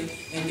in here,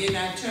 and then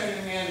I turn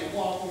around and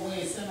walk away,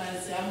 and somebody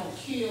say, I'm gonna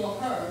kill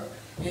her,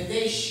 and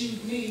they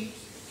shoot me,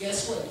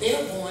 guess what?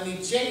 They're going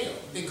to jail,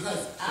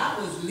 because I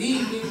was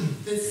leaving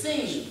the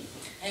scene.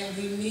 And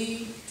we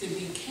need to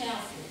be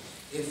careful.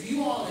 If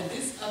you all are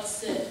this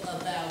upset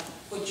about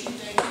what you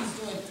think he's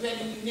doing,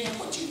 threatening you now,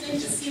 what you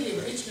think the city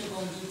of Richmond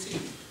gonna do to you?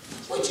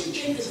 What you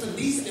think the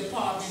police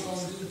department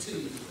gonna do to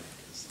you?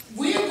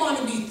 We're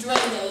gonna be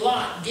threatened a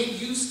lot.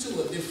 Get used to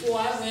it. Before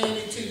I ran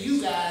into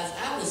you guys,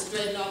 I was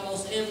threatened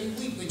almost every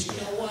week, but you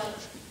know what?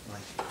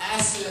 I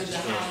serve the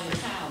higher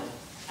power.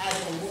 I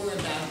don't worry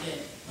about that.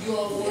 You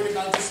all worried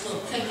about this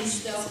little petty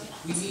stuff?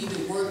 We need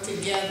to work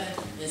together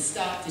and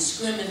stop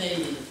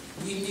discriminating.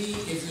 We need,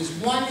 if there's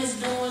one is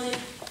doing it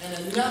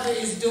and another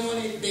is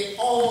doing it, they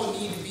all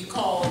need to be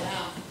called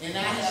out. And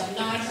I have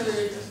not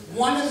heard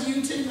one of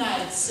you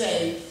tonight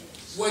say,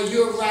 well,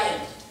 you're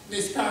right,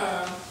 Ms.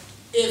 Perm.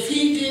 If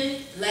he did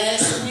it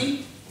last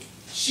week,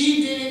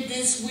 she did it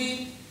this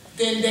week,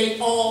 then they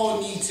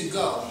all need to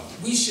go.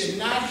 We should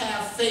not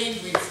have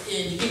favorites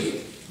in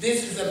here.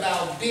 This is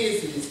about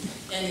business,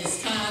 and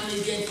it's time to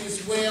get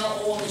this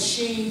well-oiled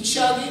machine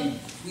chugging.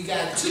 We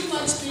got too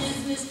much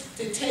business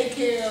to take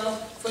care of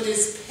for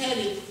this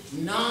petty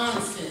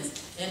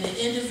nonsense. And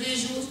the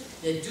individuals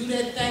that do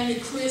that thing to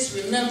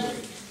Chris, remember,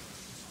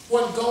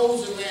 what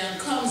goes around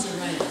comes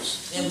around.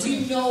 And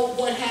we know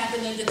what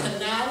happened at the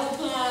Canal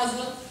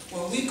Plaza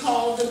when we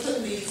called the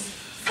police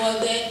for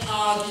that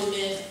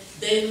argument.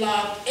 They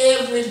locked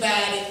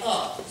everybody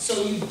up.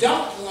 So you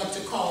don't want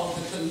to call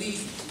the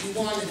police. We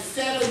want to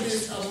settle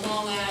this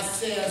among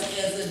ourselves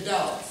as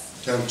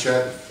adults. Temp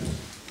check.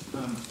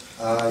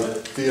 I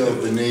feel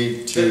the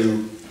need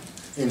to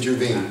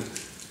intervene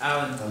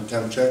Alan, on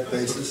temp check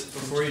basis.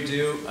 before you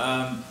do,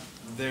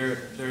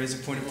 there is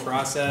a point of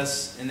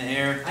process in the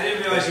air. I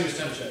didn't realize he was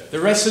temp check.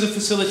 The rest of the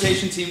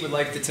facilitation team would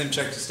like the temp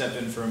check to step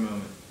in for a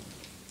moment.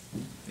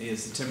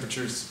 Because the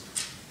temperature's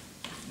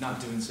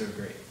not doing so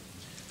great.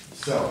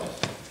 So,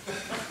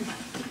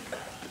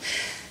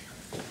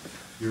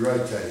 you're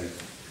right, Teddy.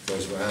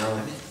 Goes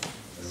round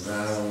and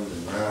round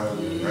and round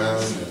and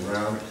round and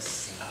round.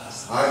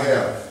 I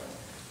have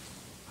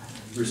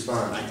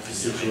responded to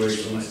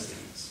situations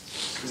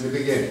in the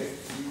beginning.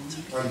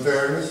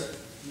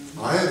 Unfairness,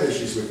 I have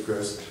issues with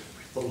Chris,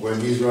 but when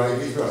he's right,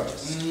 he's right.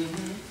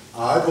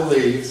 I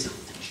believe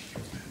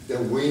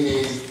that we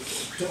need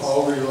to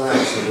all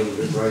relax a little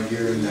bit right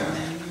here and now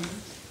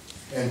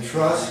and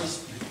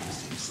trust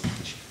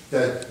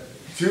that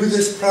through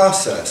this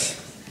process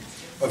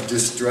of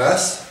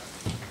distress,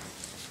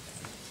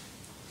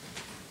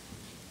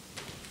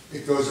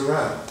 it goes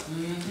around,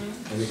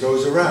 and it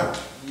goes around,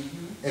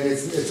 and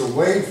it's a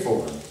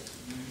waveform.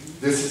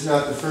 This is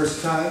not the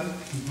first time.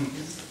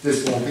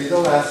 This won't be the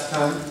last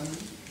time.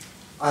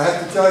 I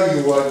have to tell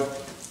you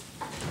what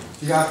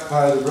the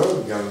Occupy the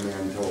Road young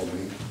man told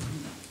me.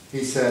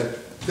 He said,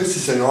 this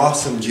is an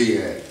awesome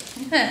GA.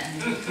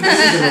 This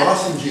is an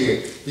awesome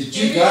GA. That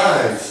you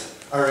guys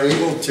are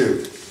able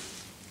to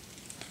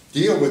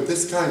deal with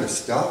this kind of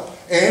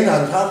stuff, and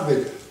on top of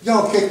it,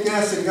 y'all kicked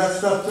ass and got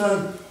stuff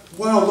done.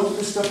 Wow, look at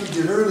the stuff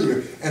you did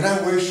earlier. And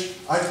I wish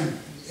I could,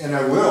 and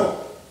I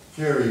will,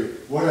 carry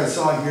what I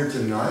saw here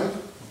tonight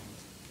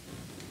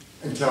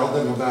and tell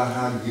them about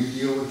how you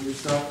deal with your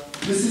stuff.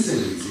 This isn't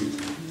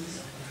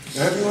easy.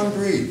 Everyone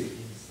breathe.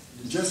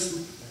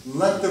 Just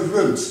let the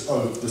roots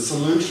of the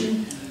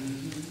solution,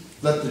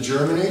 let the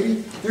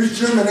germinating. There's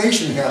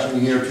germination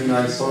happening here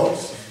tonight,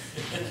 folks.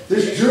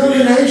 There's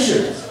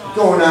germination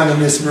going on in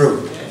this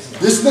room.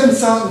 This has been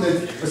something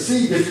that, a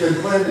seed that's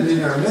been planted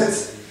in our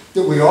midst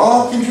that we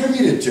all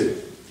contributed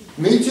to.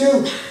 Me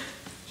too.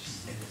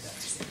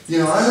 You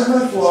know, I have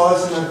my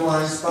flaws and my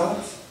blind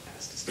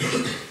spots.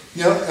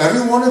 You know,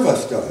 every one of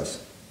us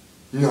does.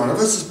 None of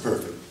us is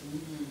perfect.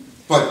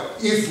 But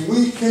if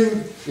we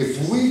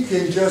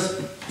can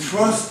just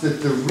trust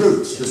that the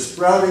roots, the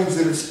sproutings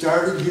that have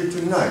started here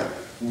tonight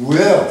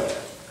will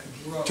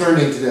turn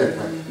into that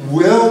plant,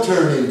 will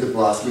turn into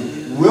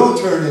blossoming, will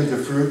turn into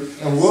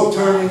fruit, and will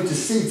turn into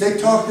seeds. They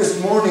talked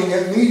this morning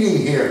at meeting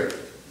here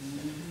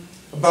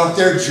about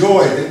their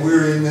joy that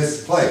we're in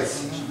this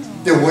place.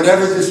 That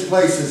whatever this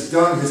place has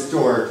done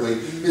historically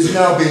is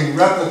now being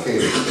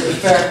replicated. In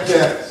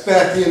fact,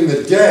 back in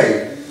the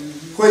day,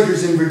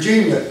 Quakers in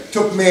Virginia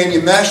took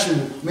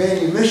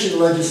manumission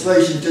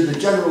legislation to the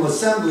General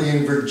Assembly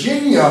in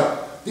Virginia,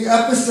 the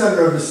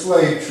epicenter of the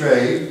slave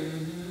trade,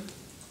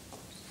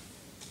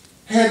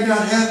 had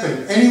not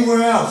happened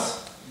anywhere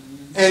else.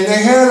 And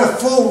they had a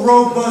full,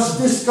 robust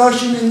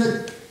discussion in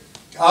the,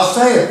 I'll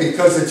say it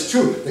because it's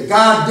true, the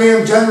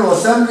goddamn General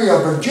Assembly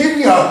of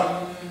Virginia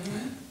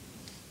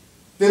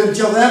that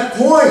until that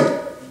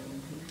point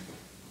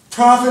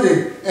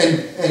profited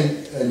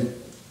and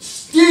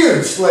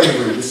steered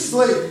slavery, the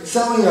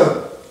selling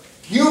of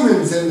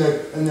humans and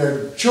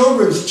their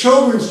children's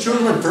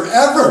children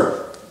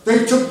forever.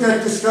 They took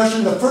that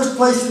discussion the first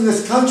place in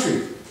this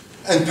country.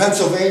 And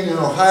Pennsylvania and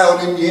Ohio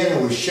and Indiana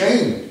was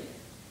shamed.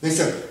 They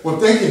said, well,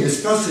 if they can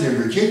discuss it in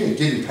Virginia, it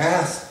didn't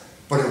pass.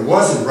 But it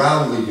wasn't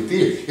roundly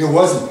defeated. It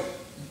wasn't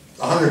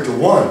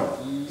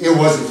 100-1. It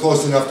wasn't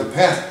close enough to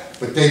pass.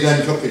 But they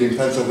then took it in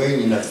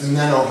Pennsylvania next, and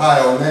then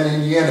Ohio, and then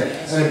Indiana,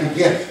 and it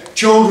began.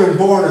 Children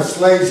born of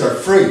slaves are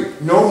free.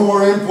 No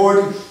more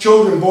importing.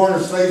 Children born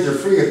of slaves are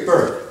free at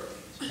birth.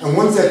 And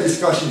once that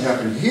discussion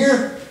happened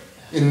here,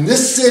 in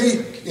this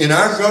city, in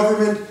our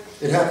government,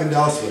 it happened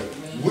elsewhere.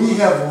 We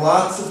have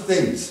lots of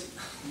things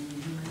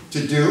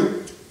to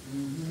do,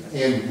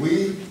 and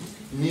we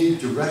need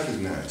to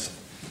recognize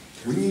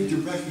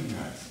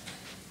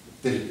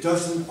that it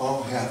doesn't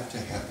all have to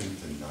happen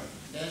tonight.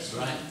 That's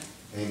right.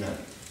 Amen.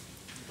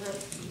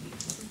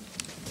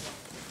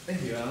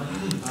 Thank you, Alan.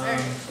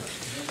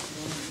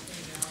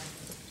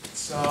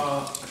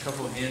 Saw a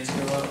couple of hands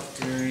go up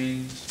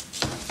during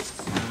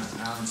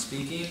Alan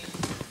speaking.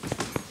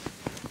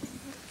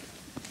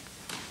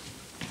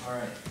 All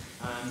right,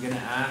 I'm gonna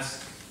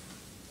ask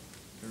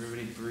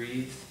everybody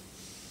breathe.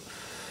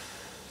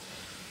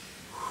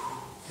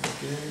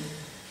 Good.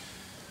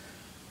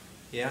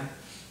 Yeah.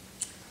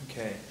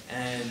 Okay.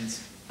 And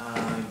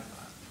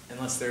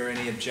unless there are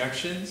any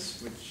objections,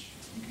 which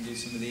you can do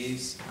some of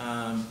these.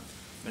 I'm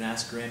going to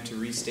ask Graham to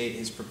restate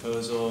his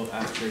proposal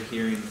after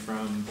hearing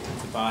from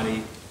the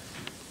body.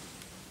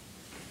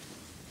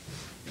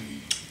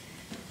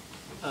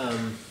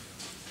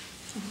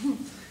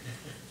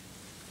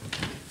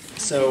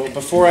 So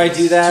before I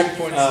do that,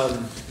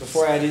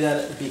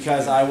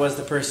 because I was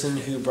the person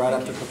who brought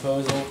up the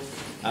proposal,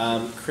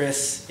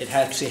 Chris, it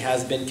actually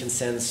has been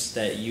consensus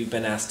that you've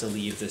been asked to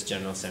leave this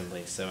General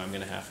Assembly. So I'm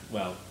going to have,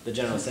 well, the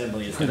General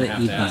Assembly is going to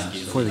have to ask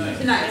you. For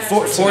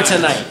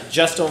tonight,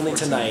 just only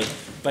tonight.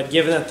 But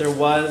given that there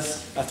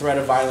was a threat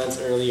of violence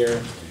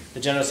earlier, the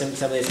General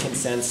Assembly has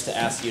consensus to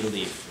ask you to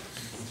leave.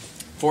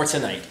 For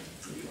tonight.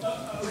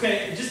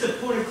 Okay, just a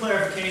point of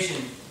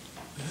clarification.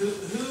 Who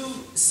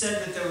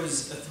said that there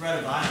was a threat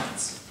of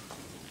violence?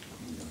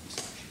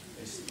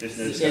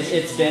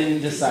 It's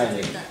been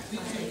decided.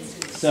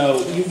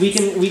 So we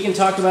can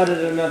talk about it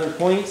at another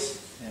point,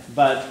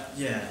 but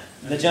yeah,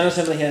 the General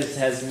Assembly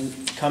has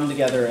come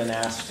together and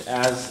asked,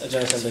 as a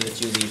General Assembly,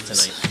 that you leave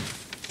tonight.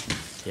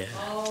 Yeah.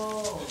 Oh.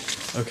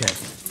 Okay.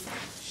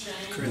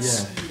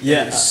 Chris,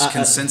 Yeah. it's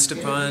consensus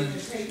upon.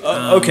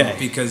 Okay.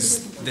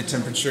 Because the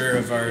temperature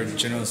of our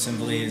General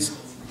Assembly has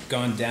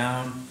gone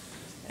down.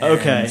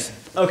 Okay.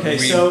 Okay.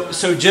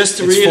 So just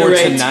to it's reiterate,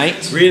 for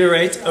tonight.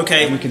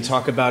 Okay. And we can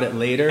talk about it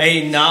later.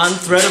 A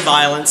non-threat of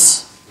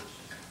violence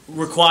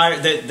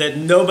that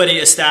nobody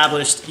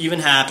established even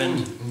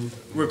happened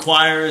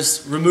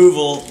requires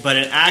removal, but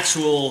an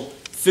actual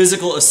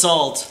physical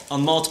assault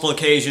on multiple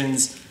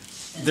occasions,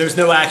 there's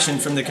no action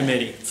from the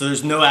committee. So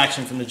there's no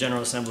action from the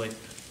General Assembly.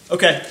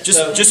 Okay,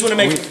 just want to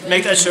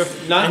make that sure.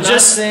 Not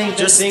saying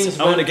that things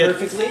went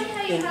perfectly.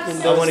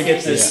 I want to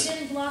get this.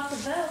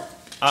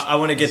 I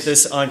want to get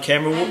this on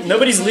camera.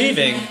 Nobody's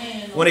leaving.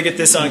 I want to get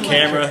this on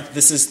camera.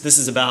 This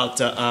is about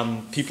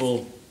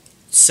people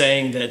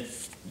saying that,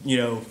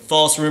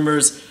 false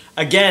rumors.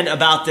 Again,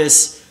 about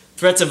this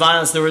threats of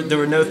violence. There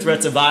were no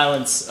threats of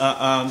violence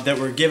that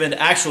were given.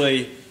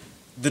 Actually,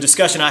 the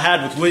discussion I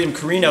had with William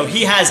Carino,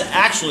 he has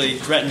actually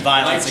threatened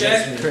violence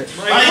against me.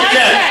 Mike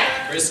check.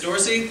 Chris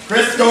Dorsey.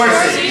 Chris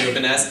Dorsey. You have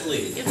been asked to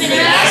leave. You've been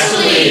asked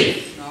to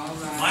leave.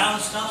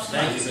 Violence stops.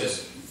 Thank you,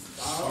 Chris.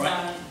 All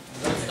right.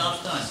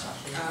 Stop time.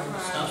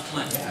 Stop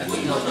playing. I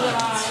don't know.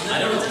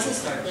 Because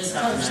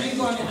we're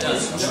going to put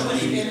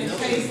somebody in the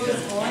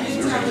papers or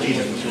anytime we're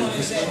going to let people know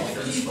exactly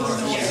what's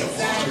going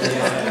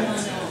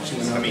on.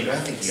 I mean, I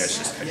think you guys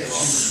just cut it off.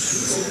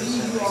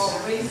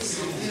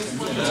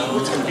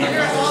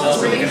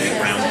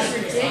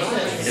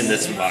 In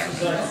this environment.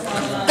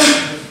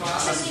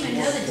 Doesn't even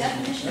know the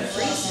definition of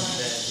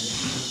racist.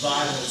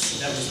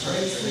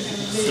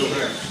 Still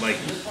there, like,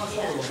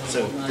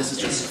 so this is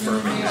just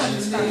affirming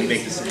we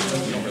make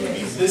decisions we don't really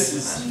mean.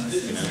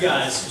 You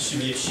guys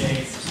should be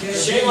ashamed.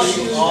 Shame on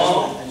you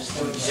all.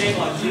 Shame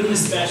on you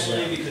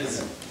especially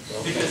because you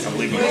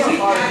are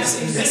part of this.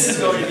 This is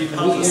going to be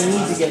publicized. We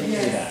need to get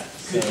through that.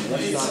 So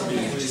let's not be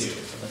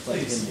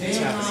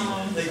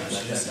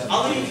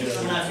I'll leave you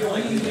when I feel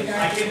like leaving.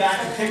 I came back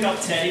to pick up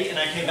Teddy and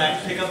I came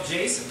back to pick up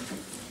Jason.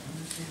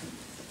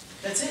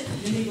 That's it.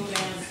 Then you go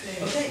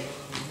downstairs. Okay.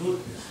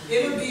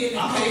 It'll be in the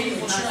paper.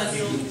 When I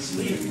feel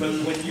sleep, but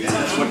when you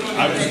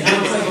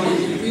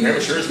Whatever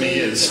assures me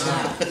is.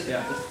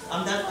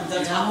 I'm done.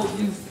 I hope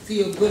you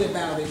feel good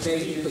about it,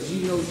 baby, because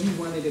you know you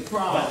wanted to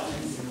crawl.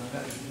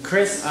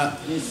 Chris,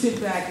 and sit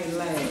back and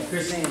laugh.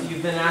 Chris,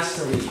 you've been asked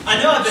to leave.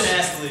 I know I've been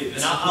asked to leave,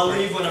 and I'll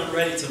leave when I'm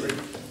ready to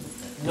leave.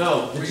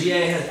 No, the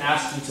GA has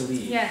asked you to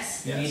leave.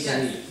 Yes. You need to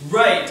leave.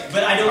 Right,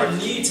 but I don't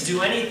need to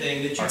do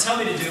anything that you tell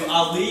me to do.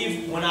 I'll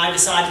leave when I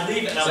decide to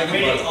leave, and I'm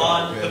waiting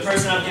on the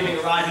person I'm giving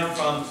a ride home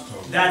from.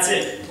 That's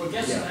it. Well,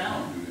 guess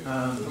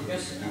now.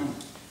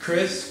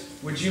 Chris,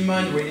 would you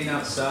mind waiting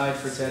outside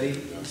for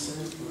Teddy?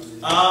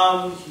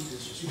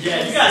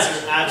 Yeah, you guys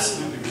are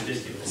absolutely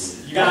ridiculous.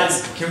 You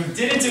guys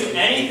didn't do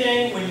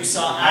anything when you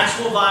saw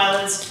actual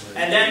violence,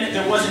 and then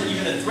there wasn't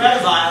even a threat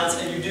of violence,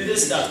 and you do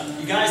this stuff.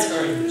 You guys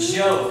are a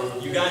joke.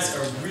 You You guys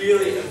are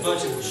really a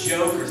bunch of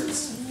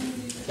jokers.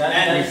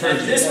 And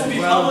this will be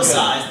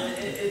publicized.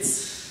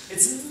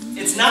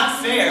 It's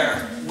not fair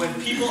when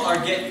people are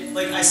getting,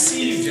 like, I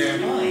see you,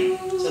 Jeremy.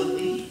 To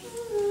leave.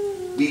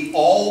 We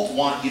all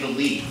want you to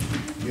leave.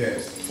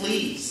 Yes.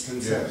 Please.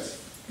 Yes.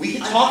 We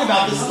can talk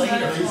about this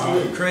later.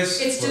 Chris,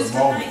 It's just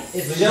tonight.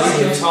 we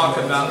can talk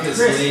about this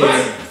later.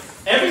 Right.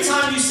 Every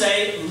time you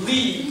say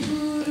leave,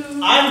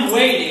 I'm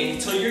waiting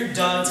till you're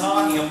done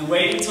talking. I'm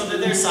waiting till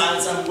there's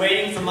silence. I'm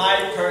waiting for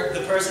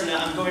the person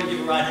that I'm going to give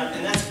a ride home,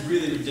 and that's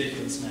really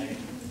ridiculous, Megan.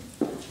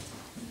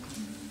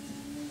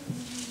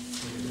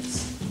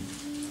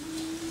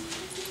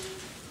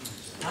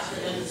 I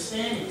can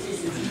understand it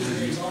if you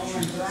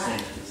going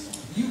black.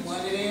 You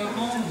wanted their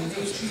home and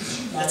they treat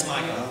you like That's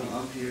my that. call.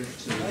 I'm here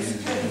to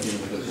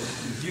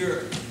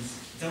You're.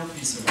 Don't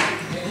be so bad.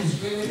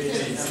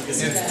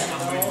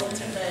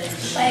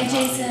 Bye,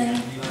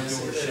 Jason.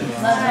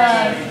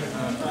 Love.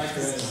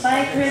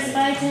 Bye, Chris.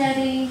 Bye,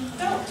 Teddy.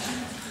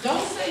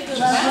 Don't say goodbye.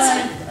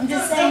 Love. I'm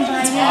just saying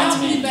bye now.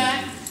 Talk me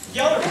back.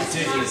 Y'all are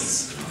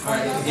ridiculous.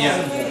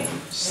 Yeah.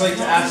 Just like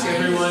to ask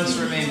everyone to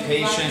remain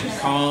patient,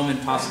 calm, and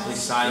possibly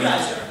silent.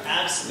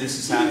 Absolutely. This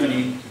is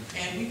happening.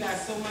 And we got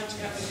so much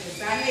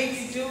evidence. I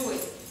hate to do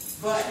it,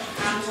 but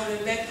I'm gonna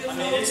let them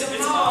know it's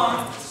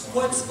tomorrow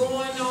what's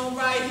going on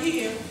right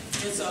here.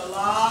 There's a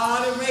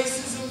lot of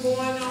racism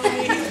going on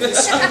here,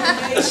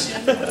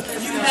 discrimination.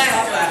 You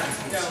laugh.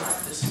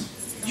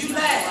 You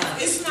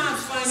laugh. It's not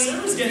funny.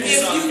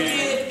 If you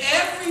did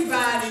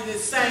everybody the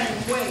same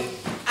way,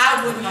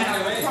 I wouldn't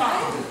have a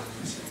problem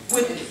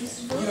with it.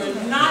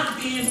 You're not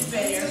being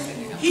fair.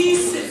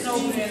 He's sitting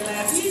over there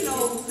laughing. He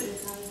knows it.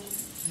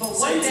 But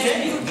one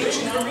day you'll get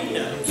your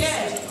arena.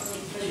 Yeah.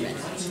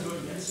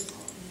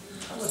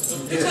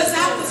 Because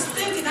I was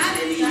thinking, I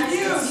didn't even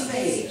hear them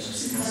say it.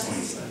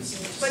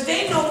 But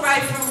they know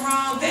right from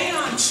wrong. They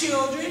aren't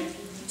children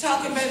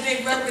talking about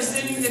they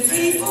representing the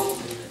people.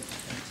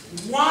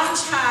 Watch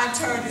how I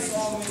turn this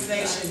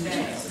organization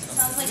down.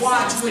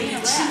 Watch with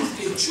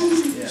the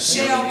truth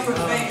shall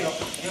prevail.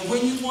 And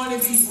when you want to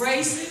be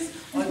racist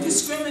or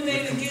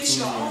discriminate against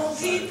your own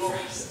people,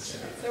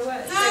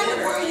 how in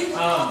the world you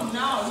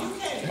no, you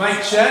can't.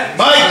 Mic check.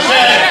 Mic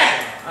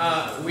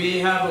check. We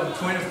have a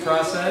point of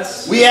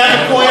process. We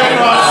have a point of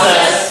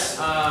process.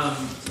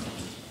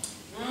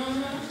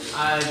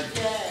 I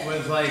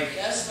would like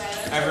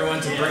everyone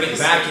to bring it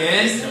back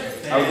in.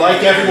 I would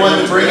like everyone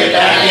to bring it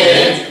back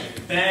in.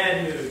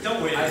 Bad move.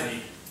 Don't wave at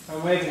me.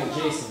 I'm waving at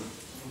Jason.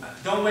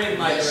 Don't wave in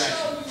my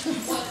direction.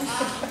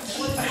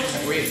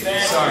 Wait,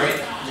 sorry.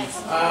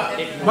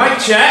 Mic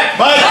check.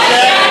 Mic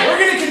check. We're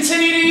going to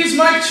continue to use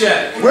mic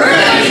check. We're going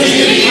to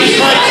continue to use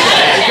mic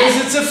check. Because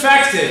it's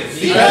effective.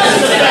 Because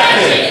it's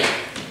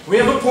effective. We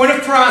have a point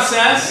of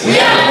process. We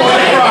have a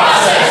point of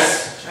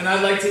process. And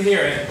I'd like to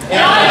hear it. And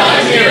I'd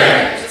like to hear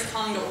it. Just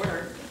calling to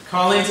order.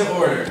 Calling to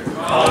order.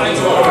 Calling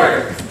to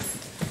order.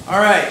 All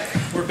right,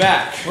 we're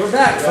back. We're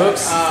back,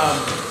 folks.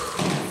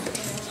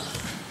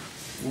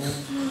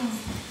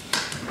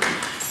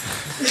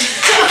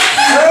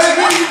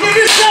 Give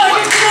yourself,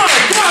 come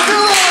on, do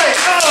it.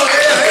 Oh,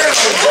 yeah.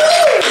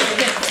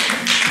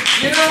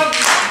 You know,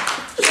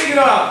 shake it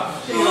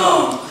off. Shake it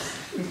off.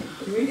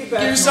 Can we get back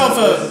Give yourself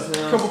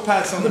a couple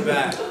pats on the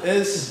back.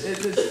 This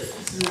isn't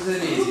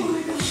easy.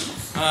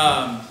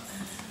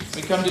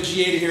 We come to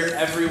GA to hear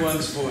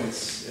everyone's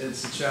voice.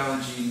 It's a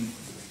challenging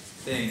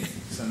thing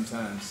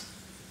sometimes.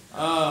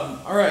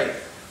 All right.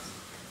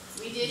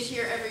 We did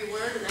hear every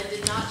word, and I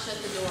did not shut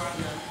the door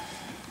on them.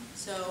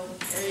 So,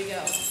 there you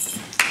go.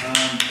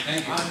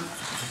 Thank you.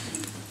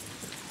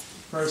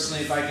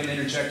 Personally, if I can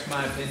interject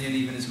my opinion,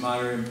 even as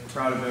moderator, I'm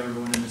proud of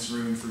everyone in this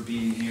room for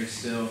being here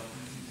still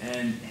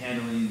and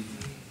handling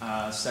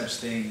such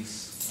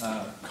things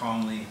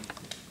calmly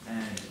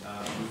and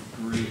with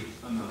great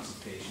amounts of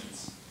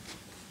patience.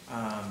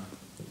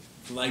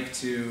 Like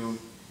to,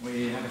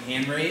 we have a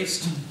hand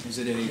raised. Is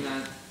it a?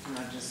 Can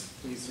I just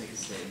please make a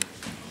statement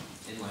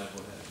in light of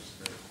what I just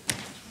heard?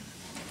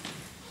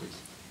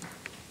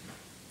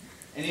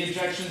 Any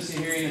objections to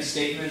hearing a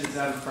statement that's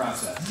out of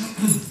process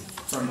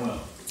from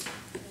Will?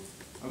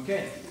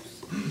 Okay.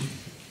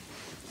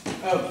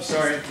 Oh,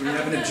 sorry. We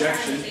have an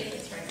objection.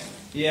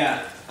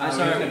 Yeah, we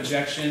have an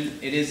objection.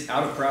 It is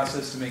out of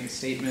process to make a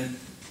statement,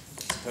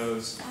 I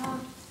suppose.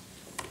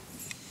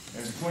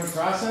 There's a point of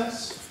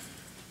process.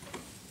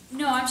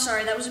 No, I'm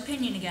sorry. That was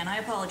opinion again. I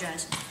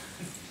apologize.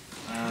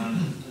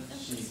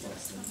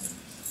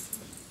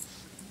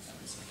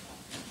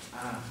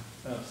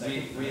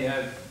 We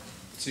have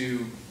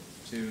to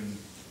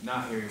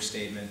not hear your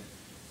statement.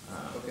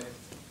 Okay.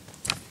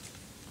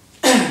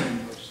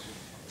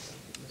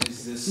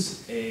 Is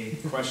this a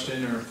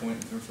question or a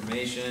point of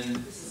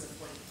information? This is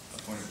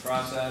A point of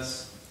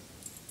process?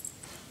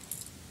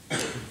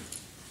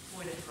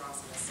 Point of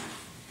process.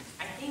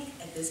 I think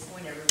at this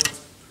point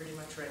everyone's pretty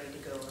much ready to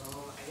go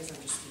home. I guess I'm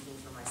just speaking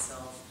for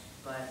myself,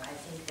 but I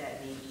think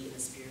that maybe in the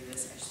spirit of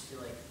this, I just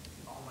feel like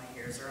all my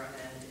hairs are on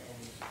end, and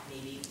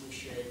maybe we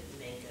should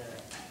make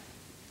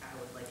I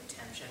would like a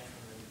temp check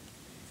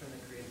from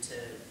the group to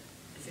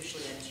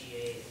officially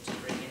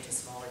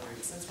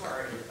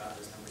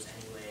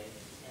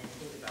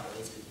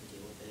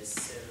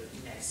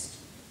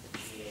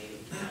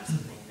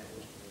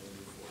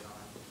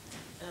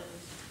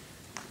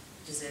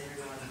is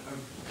everyone, oh,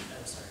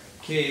 sorry.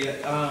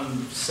 Okay,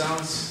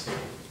 sounds.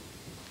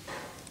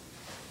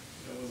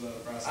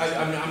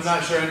 I'm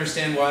not sure I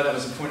understand why that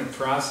was a point of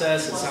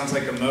process. It sounds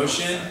like a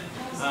motion.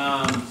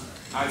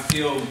 I would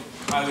feel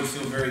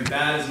very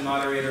bad as a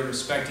moderator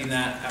respecting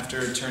that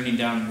after turning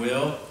down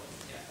Will.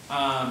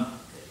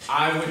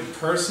 I would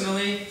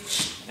personally,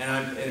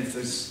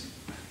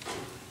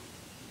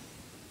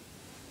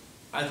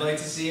 I'd like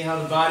to see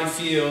how the body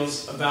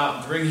feels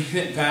about bringing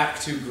it back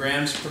to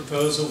Graham's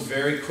proposal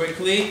very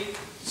quickly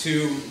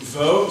to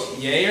vote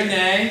yay or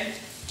nay,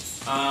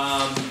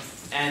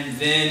 and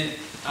then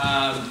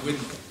I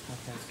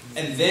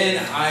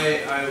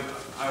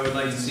would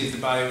like to see if the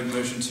body would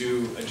motion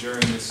to adjourn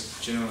this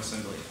General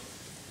Assembly.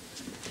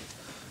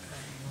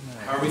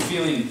 How are we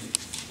feeling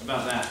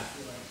about that?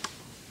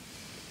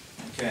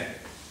 Okay.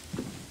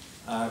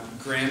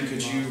 Graham,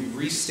 could you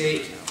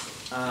restate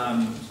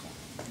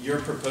your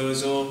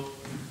proposal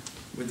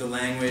with the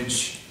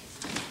language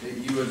that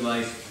you would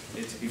like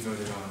it to be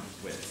voted on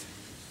with?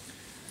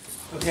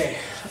 Okay.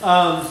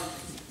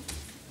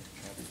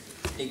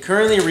 It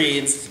currently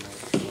reads,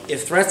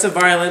 if threats of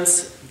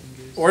violence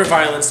or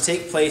violence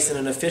take place in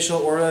an official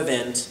or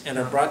event and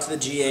are brought to the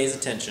GA's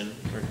attention,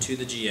 or to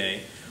the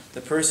GA,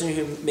 the person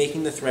who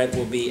making the threat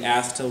will be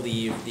asked to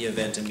leave the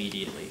event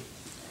immediately.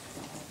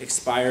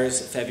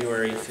 Expires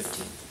February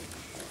 15th.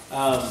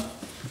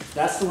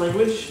 That's the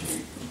language.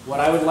 What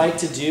I would like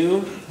to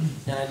do,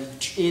 and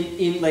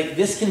like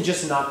this can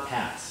just not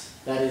pass.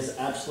 That is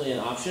absolutely an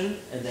option,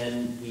 and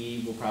then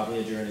we will probably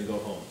adjourn and go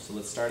home. So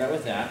let's start out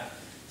with that.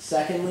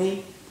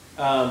 Secondly,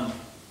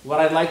 what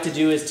I'd like to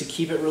do is to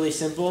keep it really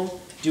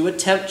simple, do a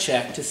temp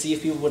check to see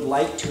if you would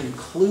like to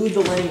include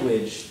the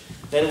language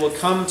that it will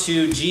come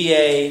to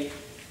GA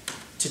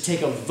to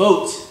take a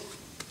vote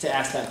to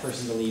ask that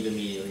person to leave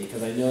immediately,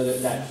 because I know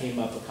that that came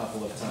up a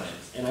couple of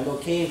times. And I'm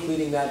okay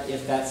including that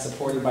if that's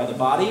supported by the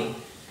body,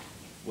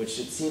 which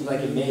it seems like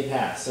it may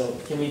pass. So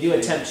can we do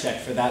a temp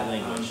check for that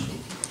language?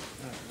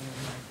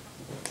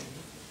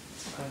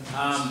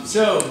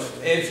 So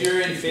if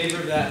you're in favor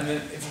of that,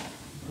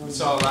 we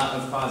saw a lot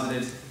of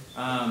positives.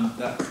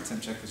 That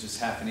temp check was just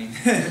happening.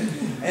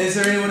 Is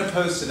there anyone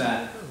opposed to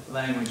that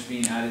language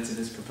being added to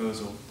this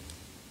proposal?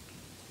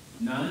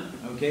 None?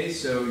 Okay,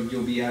 so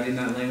you'll be adding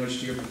that language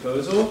to your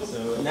proposal.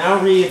 So it now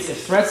reads,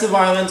 if threats of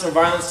violence or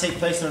violence take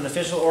place in an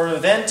official or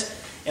event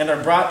and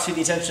are brought to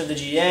the attention of the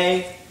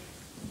GA,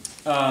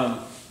 or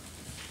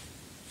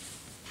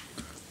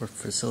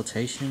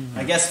facilitation?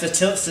 I guess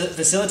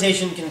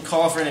facilitation can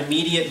call for an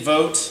immediate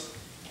vote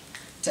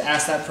to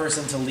ask that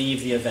person to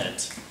leave the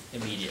event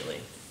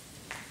immediately.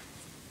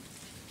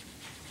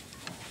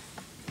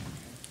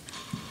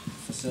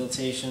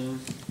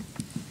 Facilitation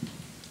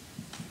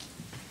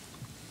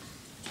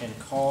can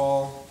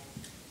call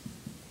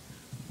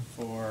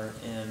for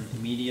an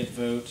immediate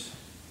vote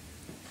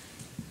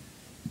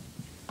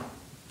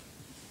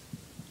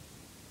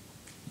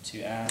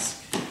to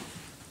ask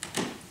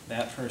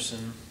that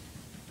person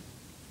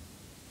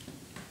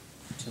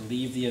to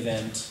leave the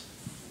event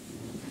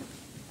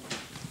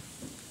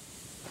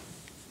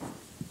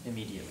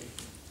immediately.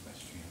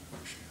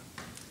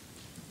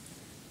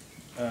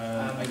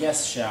 I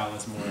guess shall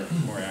is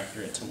more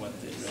accurate to what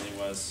it really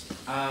was.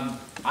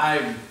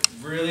 I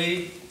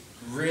really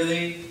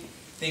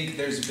think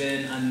there's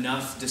been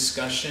enough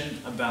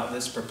discussion about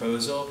this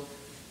proposal.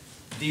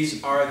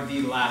 These are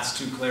the last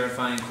two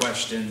clarifying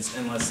questions,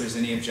 unless there's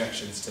any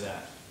objections to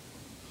that.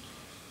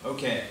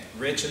 Okay,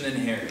 Rich and then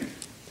Harry.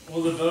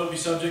 Will the vote be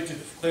subject to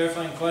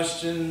clarifying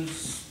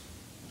questions?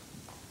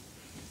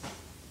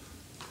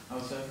 How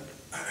so?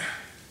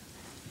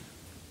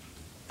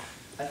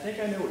 I think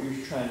I know what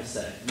you're trying to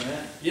say,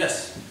 Matt.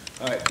 Yes.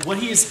 All right. What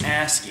he is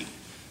asking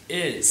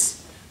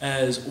is,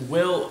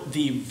 will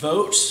the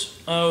vote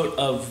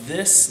of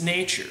this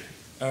nature,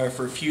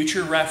 for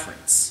future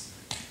reference,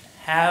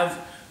 have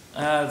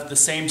the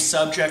same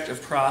subject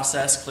of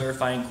process,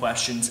 clarifying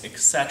questions,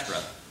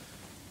 etc.?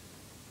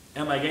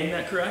 Am I getting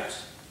that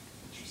correct?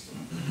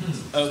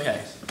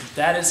 Okay,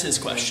 that is his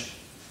question.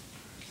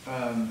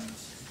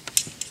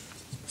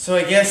 So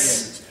I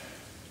guess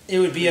it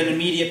would be an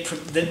immediate.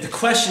 The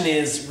question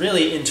is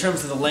really in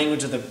terms of the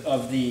language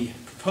of the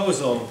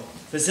proposal.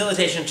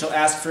 Facilitation shall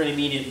ask for an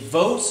immediate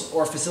vote,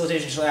 or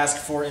facilitation shall ask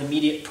for an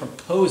immediate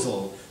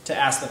proposal to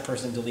ask the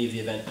person to leave the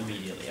event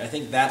immediately. I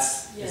think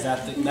that's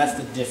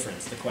the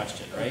difference. The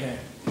question, right? Okay.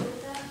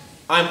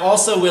 I'm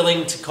also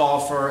willing to call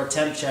for a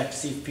temp check to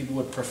see if people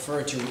would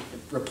prefer to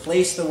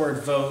replace the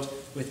word vote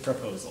with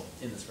proposal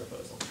in this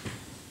proposal.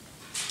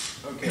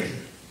 Okay.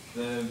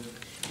 I'd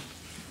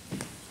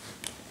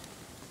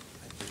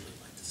really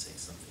like to say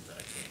something that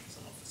I can't because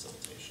I'm on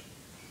facilitation.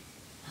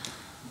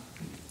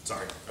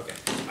 Sorry. Okay.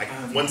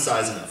 One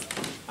size enough.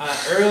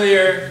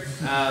 Earlier,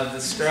 the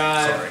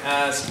scribe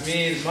asked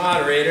me, the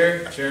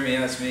moderator, Jeremy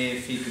asked me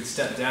if he could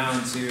step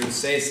down to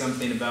say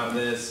something about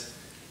this.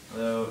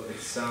 Although it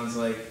sounds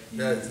like you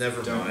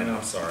never don't mind. know.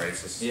 I'm sorry.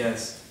 It's just...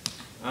 Yes.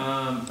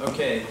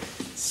 Okay.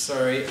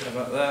 Sorry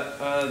about that.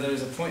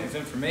 There's a point of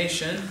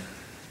information.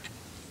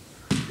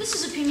 This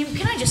is opinion.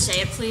 Can I just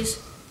say it, please?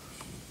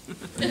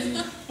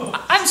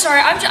 I'm sorry.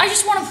 I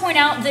just want to point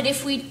out that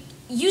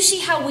you see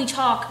how we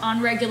talk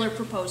on regular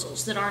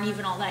proposals that aren't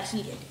even all that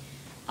heated.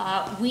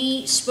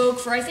 We spoke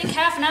for, I think,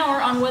 half an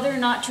hour on whether or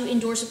not to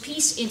endorse a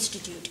peace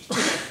institute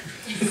today.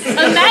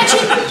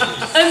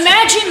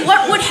 Imagine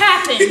what would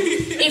happen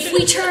if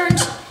we turned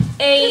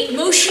a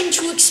motion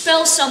to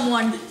expel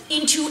someone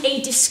into a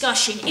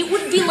discussion. It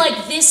would be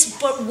like this,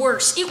 but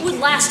worse. It would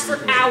last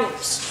for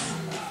hours.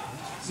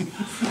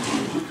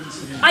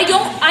 I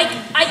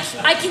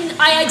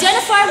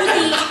identify with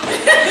the...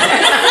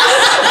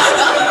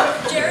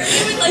 Jeremy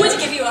would like to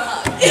give you a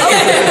hug.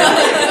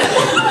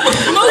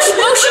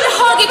 Motion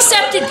hug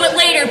accepted, but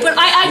later. But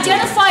I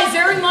identify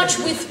very much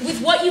with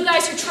what you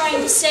guys are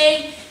trying to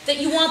say, that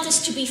you want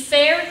this to be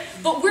fair,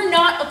 but we're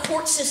not a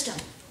court system.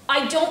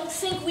 I don't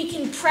think we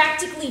can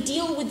practically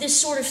deal with this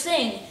sort of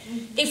thing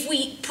if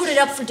we put it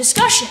up for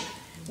discussion.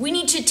 We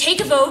need to take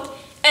a vote,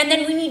 and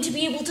then we need to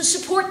be able to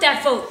support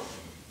that vote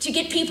to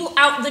get people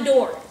out the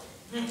door.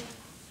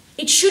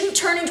 It shouldn't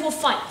turn into a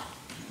fight.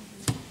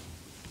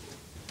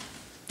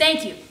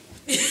 Thank you.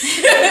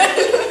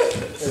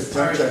 As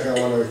time check, I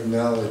want to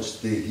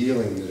acknowledge the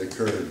healing that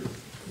occurred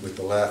with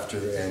the laughter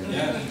and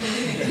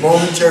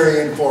momentary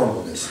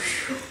informalness.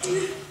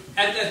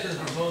 Add that to the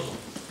proposal.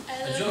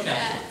 A joke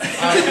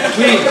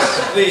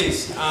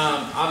Please,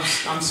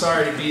 I'm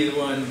sorry to be the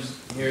one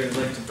here that'd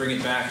like to bring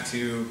it back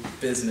to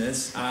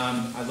business.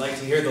 I'd like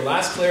to hear the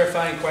last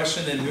clarifying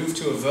question, then move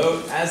to a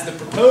vote. As the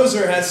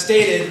proposer has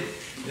stated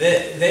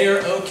that they are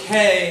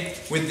okay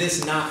with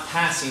this not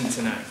passing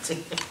tonight.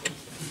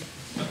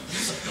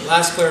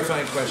 Last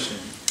clarifying question.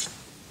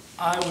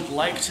 I would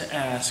like to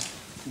ask,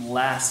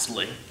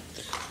 lastly,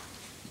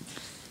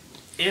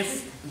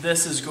 if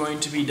this is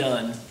going to be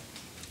done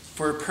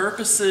for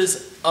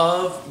purposes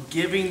of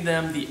giving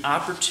them the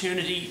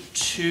opportunity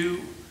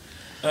to,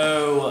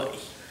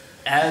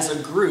 as a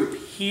group,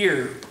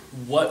 hear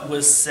what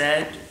was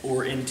said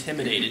or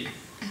intimidated,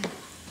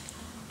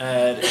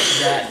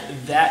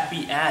 that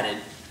be added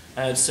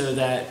so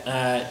that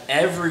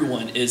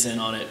everyone is in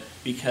on it.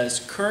 Because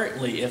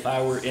currently, if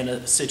I were in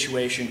a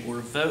situation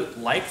or vote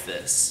like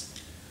this,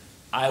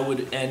 I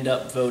would end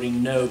up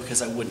voting no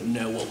because I wouldn't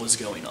know what was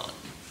going on.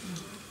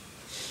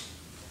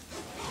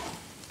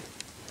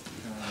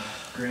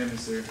 Graham,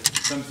 is there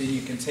something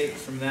you can take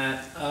from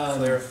that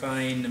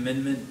clarifying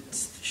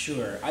amendment?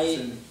 Sure.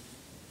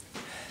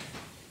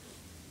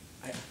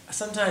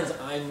 Sometimes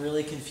I'm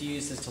really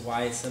confused as to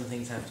why some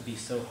things have to be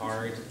so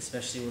hard,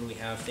 especially when we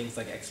have things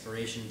like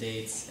expiration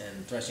dates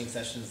and threshing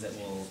sessions that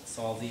will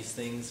solve these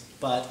things.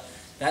 But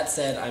that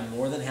said, I'm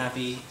more than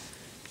happy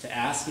to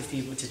ask if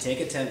people to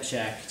take a temp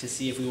check to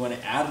see if we want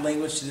to add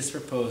language to this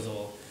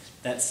proposal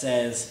that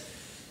says,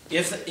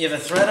 if a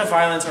threat of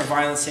violence or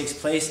violence takes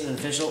place in an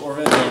official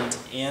or event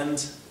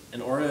and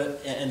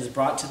is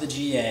brought to the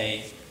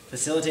GA,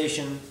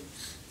 facilitation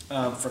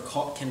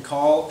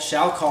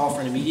shall call for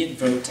an immediate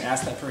vote to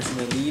ask that person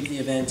to leave the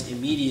event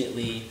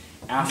immediately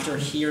after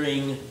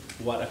hearing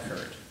what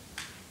occurred.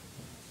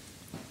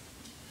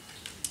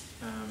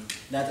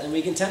 And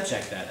we can temp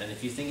check that. And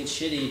if you think it's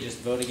shitty, just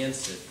vote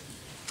against it.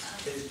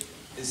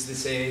 Is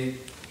this a...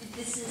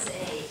 This is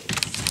a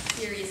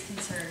serious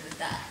concern with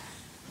that.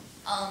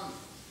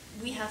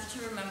 We have to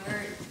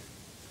remember,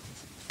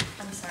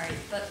 I'm sorry,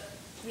 but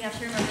we have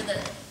to remember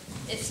that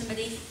if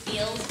somebody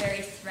feels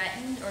very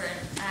threatened or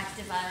an act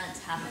of violence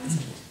happens,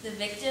 the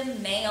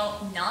victim may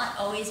not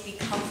always be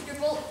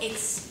comfortable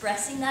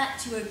expressing that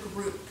to a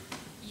group.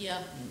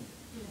 Yeah.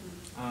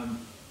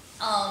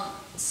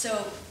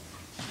 So...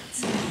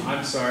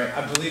 I'm sorry,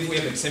 I believe we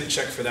have a temp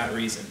check for that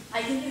reason.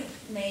 I can do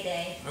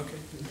Mayday. Okay.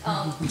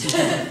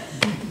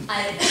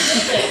 I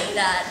think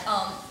that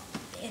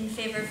in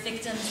favor of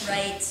victims'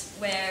 rights,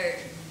 where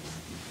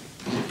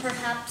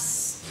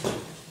perhaps,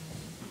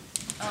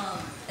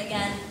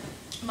 again,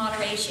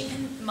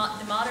 moderation,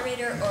 the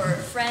moderator or a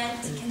friend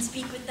can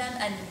speak with them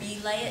and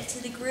relay it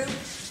to the group,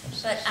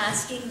 but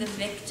asking the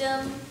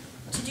victim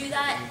to do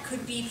that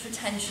could be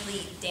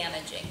potentially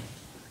damaging.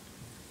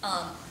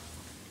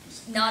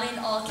 Not in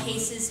all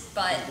cases,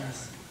 but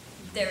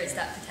there is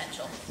that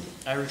potential.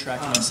 I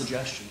retract my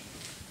suggestion.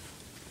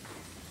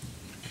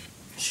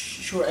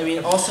 Sure. I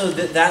mean, also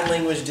that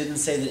language didn't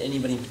say that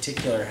anybody in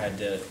particular had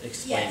to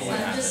explain what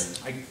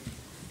happened.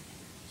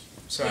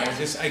 Sorry,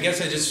 I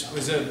guess I just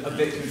was a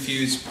bit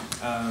confused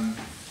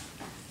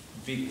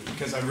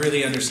because I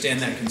really understand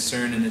that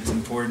concern and it's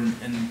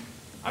important, and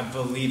I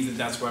believe that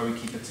that's why we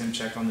keep a temp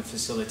check on the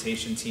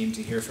facilitation team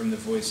to hear from the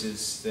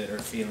voices that are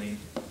feeling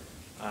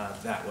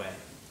that way.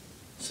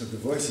 So the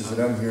voices that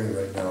I'm hearing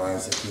right now,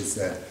 Isaac, is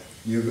that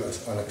you,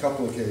 on a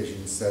couple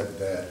occasions, said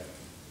that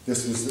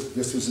this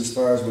was as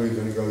far as we were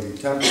going to go. You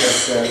temp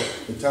checked that.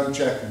 The temp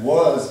check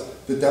was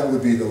that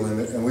would be the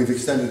limit, and we've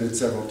extended it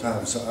several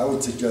times. So I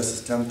would suggest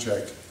this temp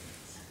check.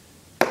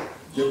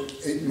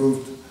 It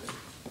moved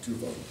to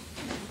vote.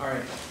 All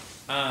right.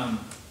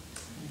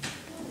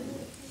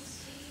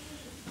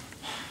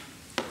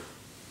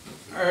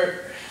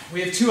 We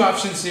have two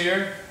options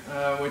here.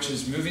 which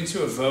is moving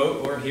to a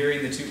vote or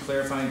hearing the two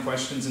clarifying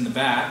questions in the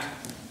back.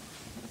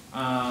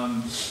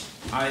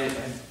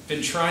 I've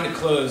been trying to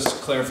close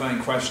clarifying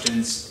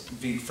questions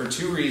for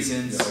two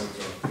reasons.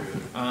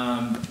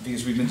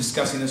 Because we've been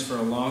discussing this for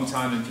a long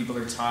time and people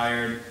are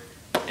tired.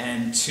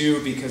 And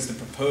two, because the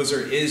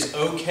proposer is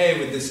okay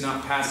with this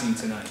not passing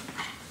tonight.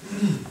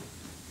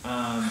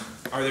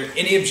 Are there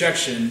any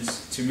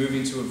objections to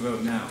moving to a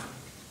vote now?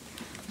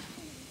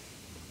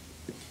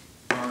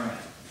 All right.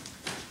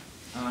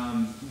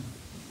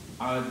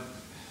 I would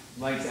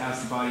like to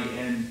ask the body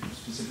and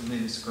specifically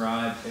the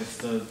scribe if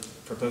the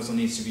proposal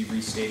needs to be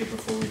restated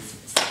before we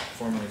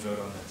formally vote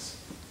on this.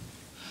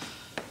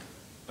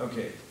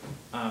 Okay.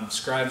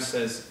 Scribe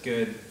says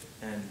good,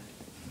 and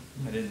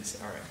I didn't say,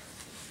 all right.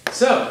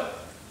 So,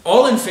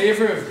 all in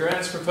favor of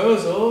Grant's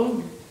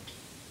proposal,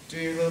 do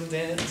your little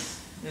dance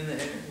in the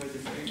air with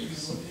your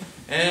fingers.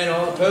 And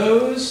all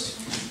opposed?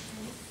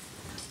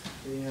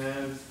 We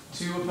have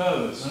 2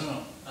 opposed.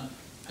 No.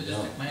 I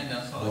just took my hand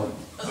down solid.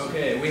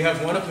 Okay, we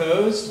have 1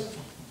 opposed.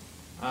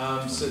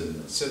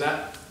 So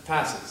that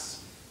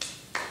passes.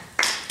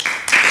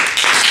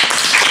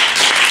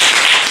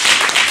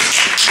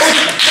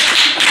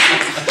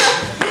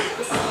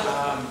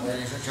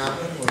 Ladies and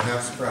gentlemen, we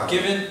have Sprout.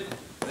 Given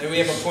that we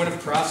have a point of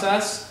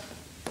process,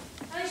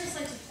 I would just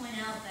like to point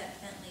out that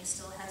Bentley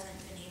still hasn't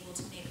been able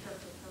to make her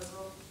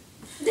proposal.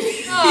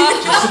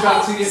 just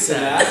about to get to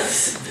that.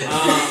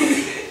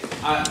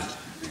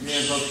 We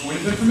have a point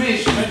of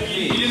information.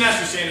 You didn't ask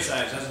for stand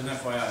asides, that's an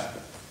FYI.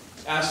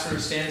 Ask for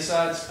stand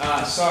asides?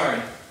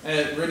 Sorry.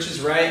 Rich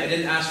is right. I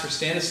didn't ask for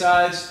stand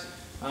asides,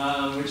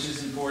 which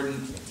is important,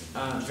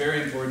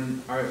 very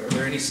important. Are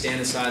there any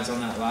stand asides on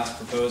that last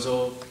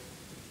proposal?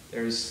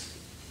 There's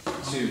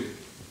 2.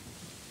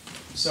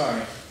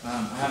 Sorry,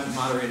 I haven't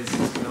moderated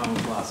since Canal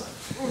Plaza.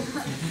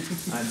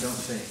 I don't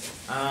think.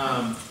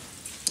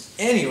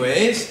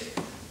 Anyways,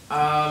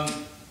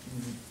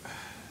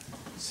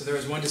 so there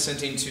was 1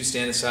 dissenting, 2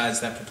 stand-asides.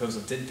 That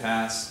proposal did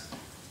pass.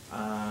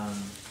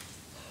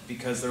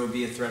 Because there will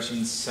be a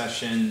threshing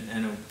session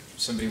and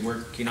somebody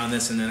working on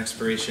this and an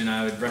expiration,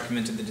 I would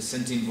recommend to the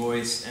dissenting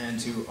voice and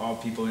to all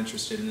people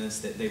interested in this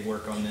that they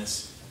work on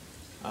this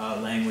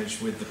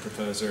language with the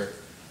proposer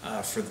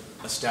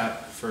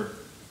for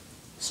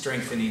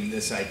strengthening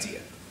this idea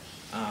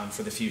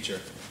for the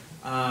future.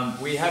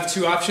 We have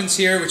 2 options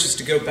here, which is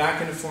to go back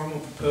into formal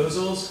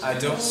proposals. I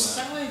don't.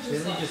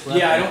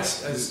 Yeah, I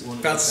was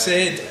about to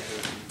say,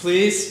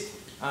 please.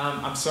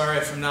 I'm sorry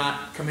if I'm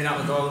not coming out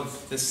with all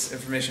of this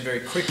information very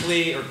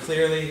quickly or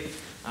clearly.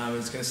 I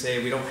was going to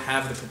say we don't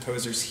have the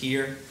proposers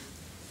here.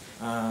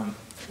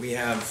 We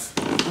have.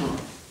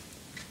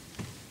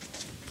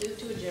 Move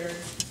to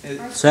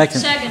adjourn.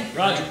 Second.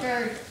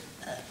 Roger.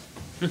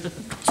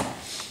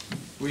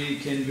 We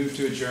can move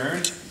to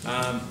adjourn,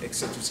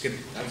 except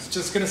I was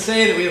just going to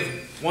say that we have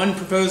 1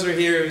 proposer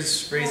here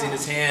who's raising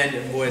his hand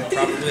and would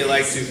probably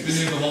like to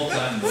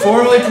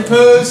formally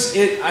propose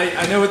it.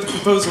 I know what the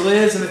proposal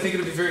is, and I think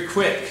it'll be very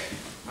quick.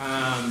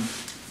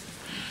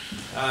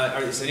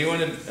 Does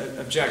anyone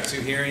object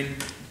to hearing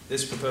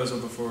this proposal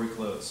before we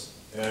close?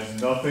 It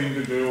has nothing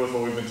to do with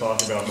what we've been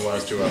talking about the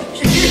last 2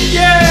 hours.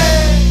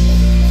 Yay!